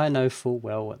 I know full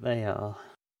well what they are.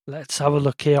 Let's have a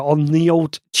look here on the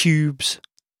old tubes.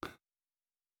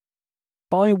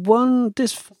 Buy one.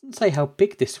 This doesn't say how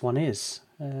big this one is.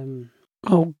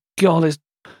 Oh God!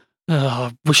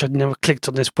 I wish I'd never clicked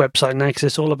on this website now, because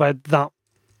it's all about that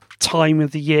time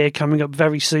of the year coming up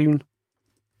very soon.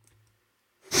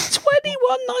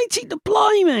 $21.90 to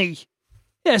blimey.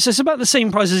 Yeah, so it's about the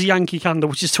same price as a Yankee candle,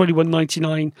 which is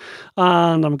 $21.99,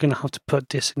 and I'm going to have to put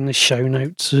this in the show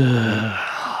notes. Dang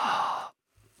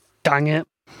it!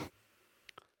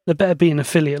 There better be an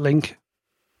affiliate link.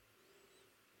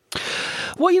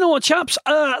 Well, you know what, chaps?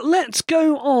 Let's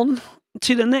go on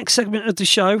to the next segment of the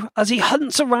show as he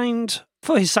hunts around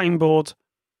for his soundboard.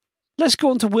 Let's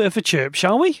go on to Worth a Chirp,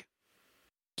 shall we?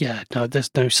 Yeah, no, there's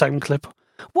no sound clip.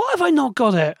 Why have I not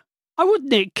got it? I would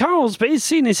nick Carl's, but as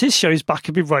soon as his show's back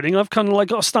and be running, I've kind of like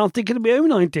got to start thinking of my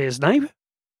own ideas now.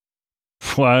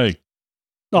 Why?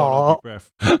 Oh,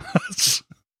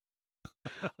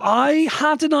 I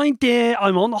had an idea.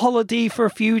 I'm on holiday for a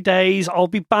few days. I'll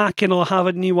be back and I'll have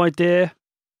a new idea.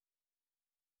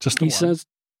 Just He says,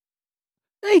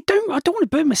 "Hey, I don't want to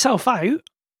burn myself out.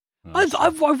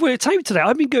 I've worked out today.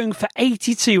 I've been going for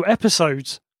 82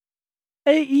 episodes.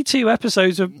 82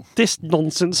 episodes of this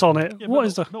nonsense on it. Yeah, what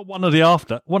is not one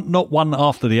not one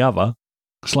after the other.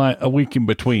 It's like a week in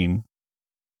between.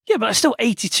 Yeah, but it's still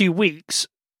 82 weeks.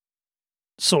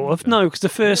 Sort of. No, because the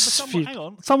first few... Hang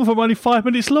on. Some of them are only 5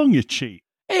 minutes long, you cheat.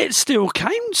 It still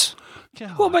counts.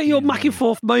 God, What about your back and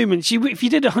forth moments? If you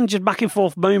did 100 back and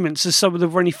forth moments and some of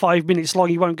them were only 5 minutes long,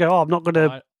 you won't go, I'm not going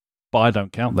to... But I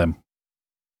don't count them.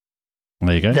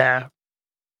 There you go. There.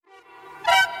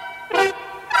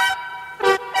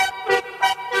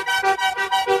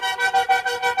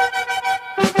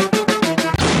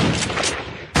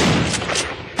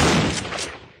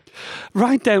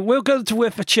 Right then, we'll go to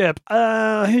Worth a Chirp.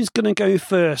 Who's going to go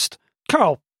first?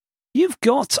 Karl, you've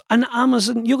got an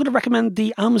Amazon... You're going to recommend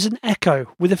the Amazon Echo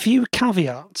with a few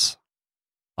caveats.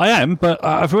 I am, but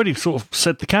I've already sort of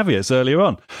said the caveats earlier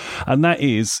on. And that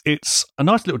is, it's a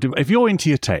nice little... If you're into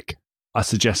your tech, I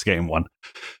suggest getting one.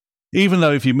 Even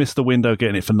though if you miss the window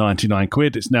getting it for 99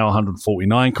 quid, it's now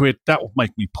 149 quid. That will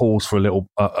make me pause for a little...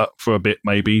 for a bit,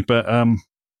 maybe. But...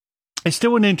 it's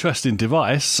still an interesting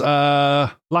device.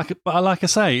 Like I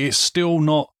say, it's still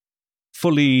not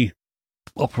fully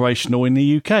operational in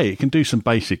the UK. It can do some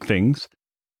basic things.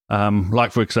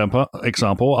 Like, for example,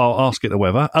 I'll ask it the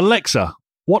weather. Alexa,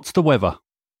 what's the weather?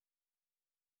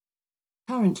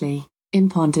 Currently, in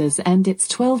Ponters, and it's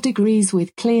 12 degrees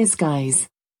with clear skies.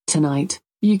 Tonight,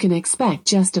 you can expect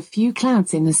just a few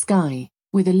clouds in the sky,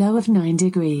 with a low of 9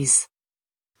 degrees.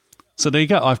 So there you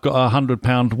go. I've got a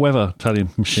 £100 weather telling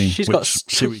machine. She's got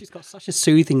such a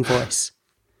soothing voice.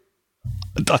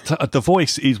 The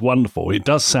voice is wonderful. It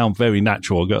does sound very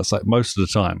natural. I got to say, most of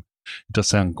the time, it does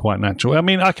sound quite natural. I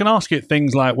mean, I can ask it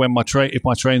things like when if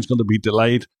my train's going to be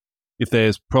delayed, if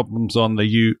there's problems on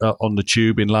the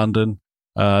tube in London.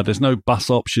 There's no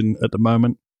bus option at the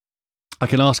moment. I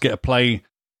can ask it to play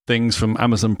things from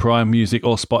Amazon Prime Music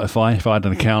or Spotify if I had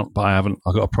an account, but I haven't.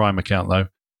 I've got a Prime account though.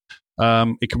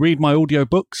 It can read my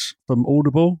audiobooks from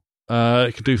Audible.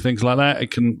 It can do things like that.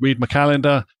 It can read my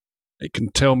calendar. It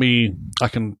can tell me, I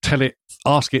can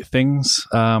ask it things,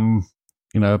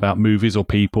 about movies or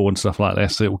people and stuff like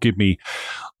this. So it will give me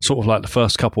sort of like the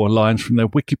first couple of lines from their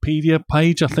Wikipedia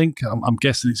page, I think. I'm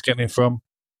guessing it's getting it from.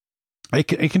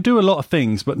 It can do a lot of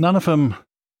things, but none of them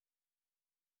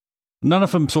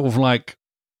sort of like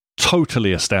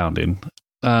totally astounding.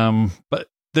 But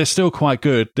they're still quite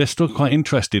good. They're still quite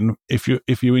interesting if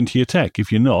you're into your tech.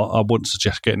 If you're not, I wouldn't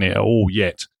suggest getting it at all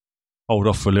yet. Hold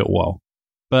off for a little while.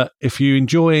 But if you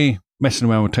enjoy messing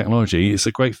around with technology, it's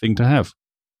a great thing to have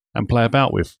and play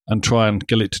about with and try and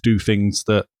get it to do things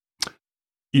that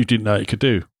you didn't know it could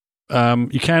do.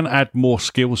 You can add more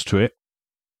skills to it.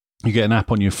 You get an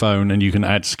app on your phone and you can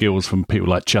add skills from people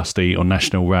like Just Eat or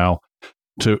National Rail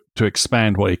to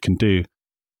expand what it can do.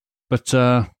 But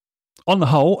on the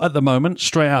whole, at the moment,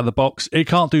 straight out of the box, it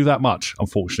can't do that much,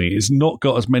 unfortunately. It's not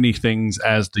got as many things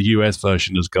as the US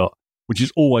version has got, which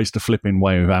is always the flipping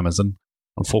way with Amazon,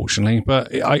 unfortunately.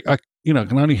 But I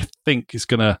can only think it's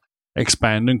going to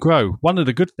expand and grow. One of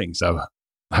the good things,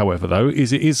 however,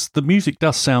 is the music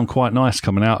does sound quite nice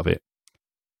coming out of it.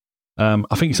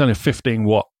 I think it's only a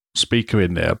 15-watt speaker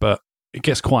in there, but it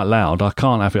gets quite loud. I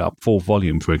can't have it up full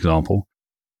volume, for example.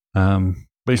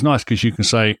 But it's nice because you can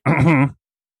say...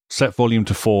 set volume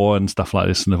to 4 and stuff like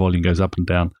this, and the volume goes up and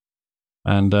down.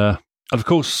 And of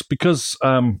course, because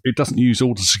it doesn't use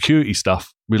all the security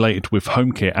stuff related with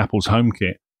HomeKit, Apple's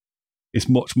HomeKit, it's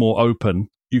much more open.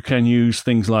 You can use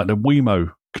things like the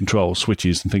Wemo control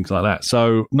switches and things like that.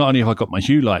 So not only have I got my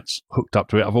Hue lights hooked up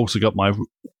to it, I've also got my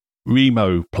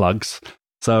Wemo plugs,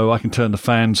 so I can turn the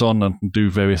fans on and do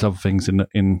various other things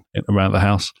in around the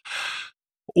house.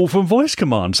 All from voice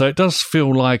command, so it does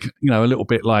feel like a little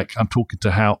bit like I'm talking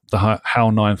to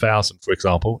HAL 9000, for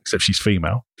example, except she's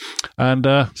female, and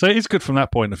so it's good from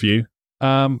that point of view.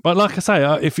 But like I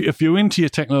say, if you're into your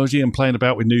technology and playing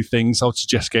about with new things, I would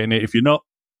suggest getting it. If you're not,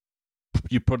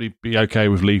 you'd probably be okay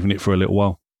with leaving it for a little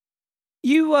while.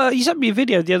 You sent me a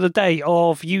video the other day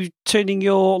of you turning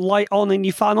your light on and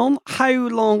your fan on. How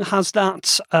long has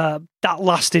that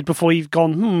lasted before you've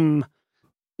gone?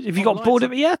 Have you got bored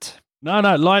of it yet? No,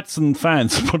 lights and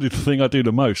fans are probably the thing I do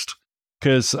the most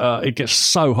because it gets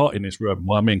so hot in this room.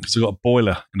 Well, I mean, because I've got a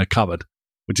boiler in a cupboard,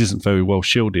 which isn't very well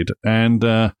shielded. And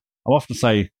I often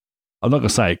say, I'm not going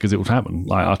to say it because it will happen.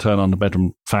 Like I turn on the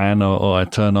bedroom fan or I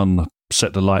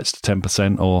set the lights to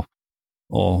 10%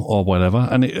 or whatever.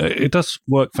 And it does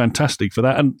work fantastic for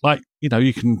that. And like,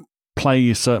 you can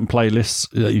play certain playlists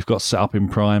that you've got set up in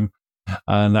Prime.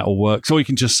 And that will work. So you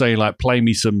can just say, like, play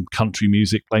me some country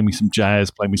music, play me some jazz,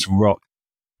 play me some rock,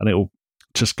 and it'll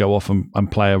just go off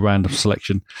and play a random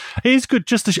selection. It is good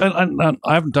just to and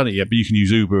I haven't done it yet, but you can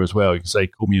use Uber as well. You can say,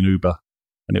 call me an Uber,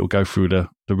 and it will go through the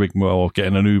rigmarole of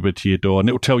getting an Uber to your door, and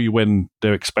it will tell you when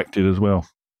they're expected as well.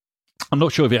 I'm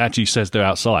not sure if it actually says they're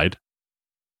outside.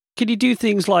 Can you do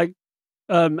things like,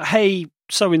 hey,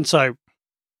 so-and-so,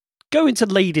 go into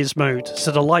ladies mode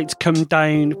so the lights come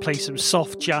down, play some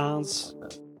soft jazz?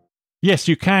 Yes,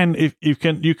 you can. If you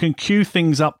can queue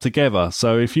things up together.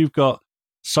 So if you've got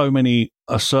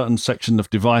a certain section of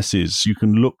devices, you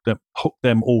can hook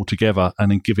them all together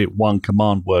and then give it one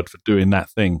command word for doing that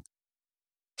thing.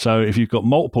 So if you've got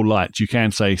multiple lights, you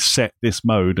can say set this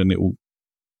mode and it will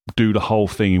do the whole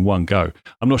thing in one go.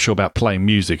 I'm not sure about playing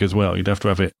music as well. You'd have to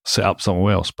have it set up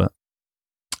somewhere else, but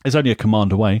it's only a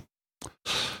command away.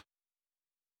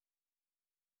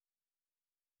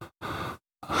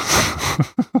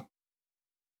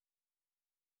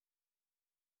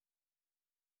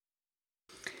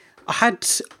 I had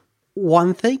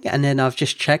one thing, and then I've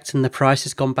just checked, and the price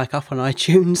has gone back up on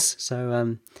iTunes.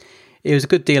 So it was a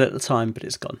good deal at the time, but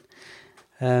it's gone.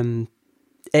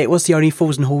 It was the only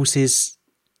Fools and Horses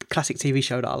classic TV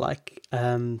show that I like.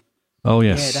 Oh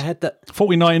yes, yeah, they had that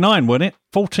 $14.99, wasn't it?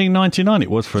 $14.99 it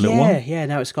was for a little while. Yeah.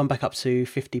 Now it's gone back up to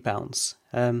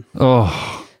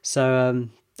 £50. So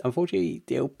unfortunately,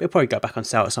 it'll probably go back on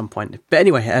sale at some point. But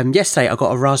anyway, yesterday I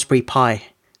got a Raspberry Pi,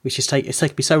 which it's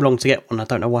taken me so long to get one. I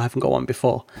don't know why I haven't got one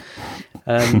before.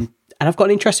 And I've got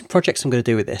an interesting project I'm going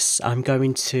to do with this. I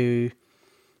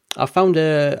found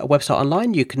a website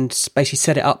online. You can basically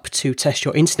set it up to test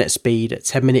your internet speed at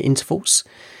 10-minute intervals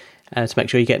to make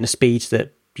sure you're getting the speeds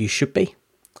that you should be.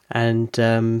 And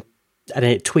then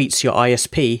it tweets your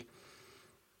ISP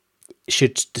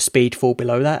should the speed fall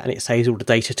below that, and it saves all the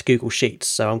data to Google Sheets.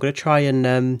 So I'm going to try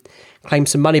and claim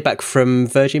some money back from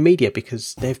Virgin Media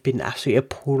because they've been absolutely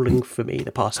appalling for me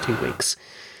the past 2 weeks.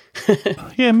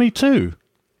 Yeah, me too.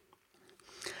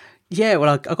 Yeah,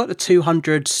 well, I got the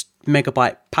 200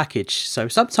 megabyte package. So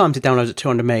sometimes it downloads at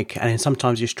 200 meg, and then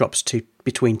sometimes it just drops to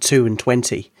between 2 and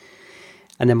 20.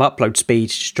 And then my upload speed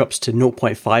just drops to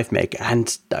 0.5 meg,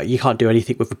 and you can't do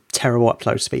anything with a terrible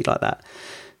upload speed like that.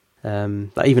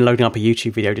 Like even loading up a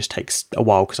YouTube video just takes a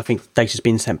while because I think data's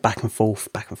been sent back and forth,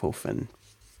 and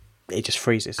it just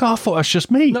freezes. God, I thought that's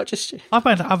just me. Not just you. I've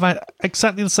had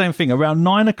exactly the same thing. Around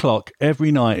 9 o'clock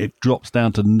every night, it drops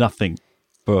down to nothing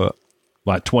for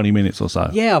like 20 minutes or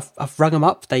so. Yeah, I've rung them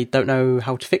up. They don't know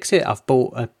how to fix it. I've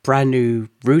bought a brand new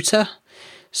router,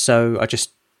 so I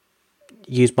just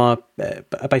use my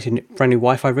basically brand new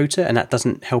Wi-Fi router, and that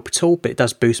doesn't help at all, but it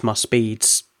does boost my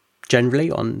speeds generally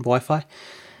on Wi-Fi.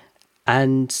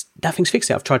 And nothing's fixed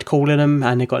it. I've tried calling them,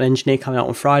 and they've got an engineer coming out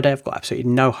on Friday. I've got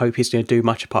absolutely no hope he's going to do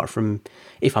much apart from,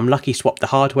 if I'm lucky, swap the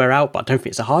hardware out. But I don't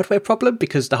think it's a hardware problem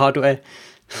because the hardware...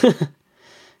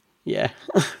 yeah.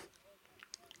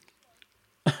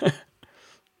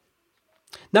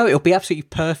 No, it'll be absolutely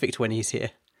perfect when he's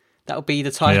here. That'll be the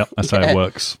time. Yeah, that's how it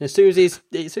works. As soon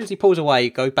as he pulls away,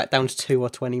 it goes back down to 2 or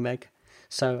 20 meg.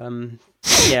 So,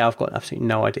 yeah, I've got absolutely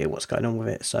no idea what's going on with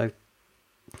it. So,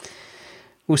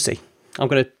 we'll see. I'm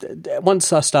going to,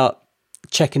 once I start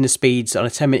checking the speeds on a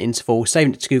 10-minute interval,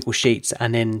 saving it to Google Sheets,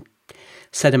 and then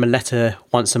send them a letter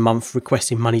once a month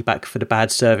requesting money back for the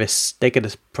bad service, they're going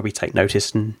to probably take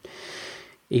notice and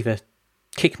either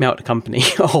kick me out of the company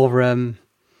or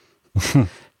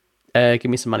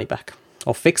give me some money back.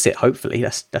 Or fix it, hopefully.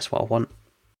 That's what I want.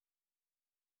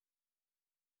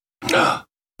 Right,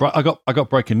 I got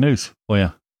breaking news for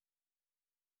you.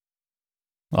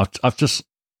 I've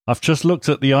just looked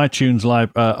at the iTunes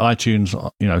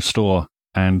store,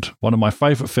 and one of my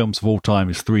favourite films of all time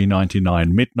is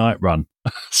 $3.99 Midnight Run.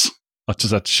 I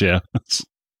just had to share.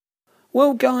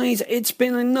 Well, guys, it's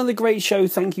been another great show.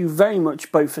 Thank you very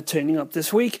much both for turning up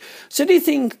this week. So the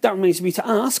thing that remains me to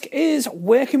ask is,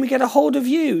 where can we get a hold of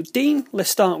you? Dean, let's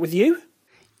start with you.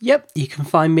 Yep, you can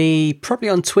find me probably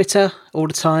on Twitter all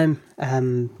the time.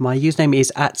 My username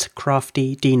is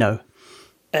 @CraftyDino.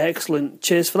 Excellent.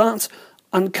 Cheers for that.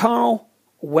 And Karl,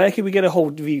 where can we get a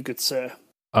hold of you, good sir?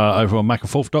 Over on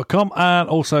macandforth.com, and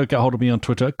also get hold of me on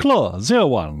Twitter,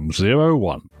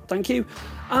 Claw0101. Thank you.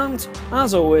 And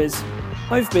as always,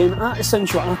 I've been at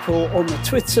Essential Apple on the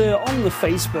Twitter, on the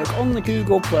Facebook, on the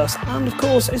Google+, and of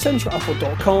course,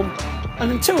 essentialapple.com.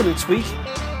 And until next week,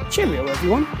 cheerio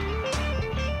everyone.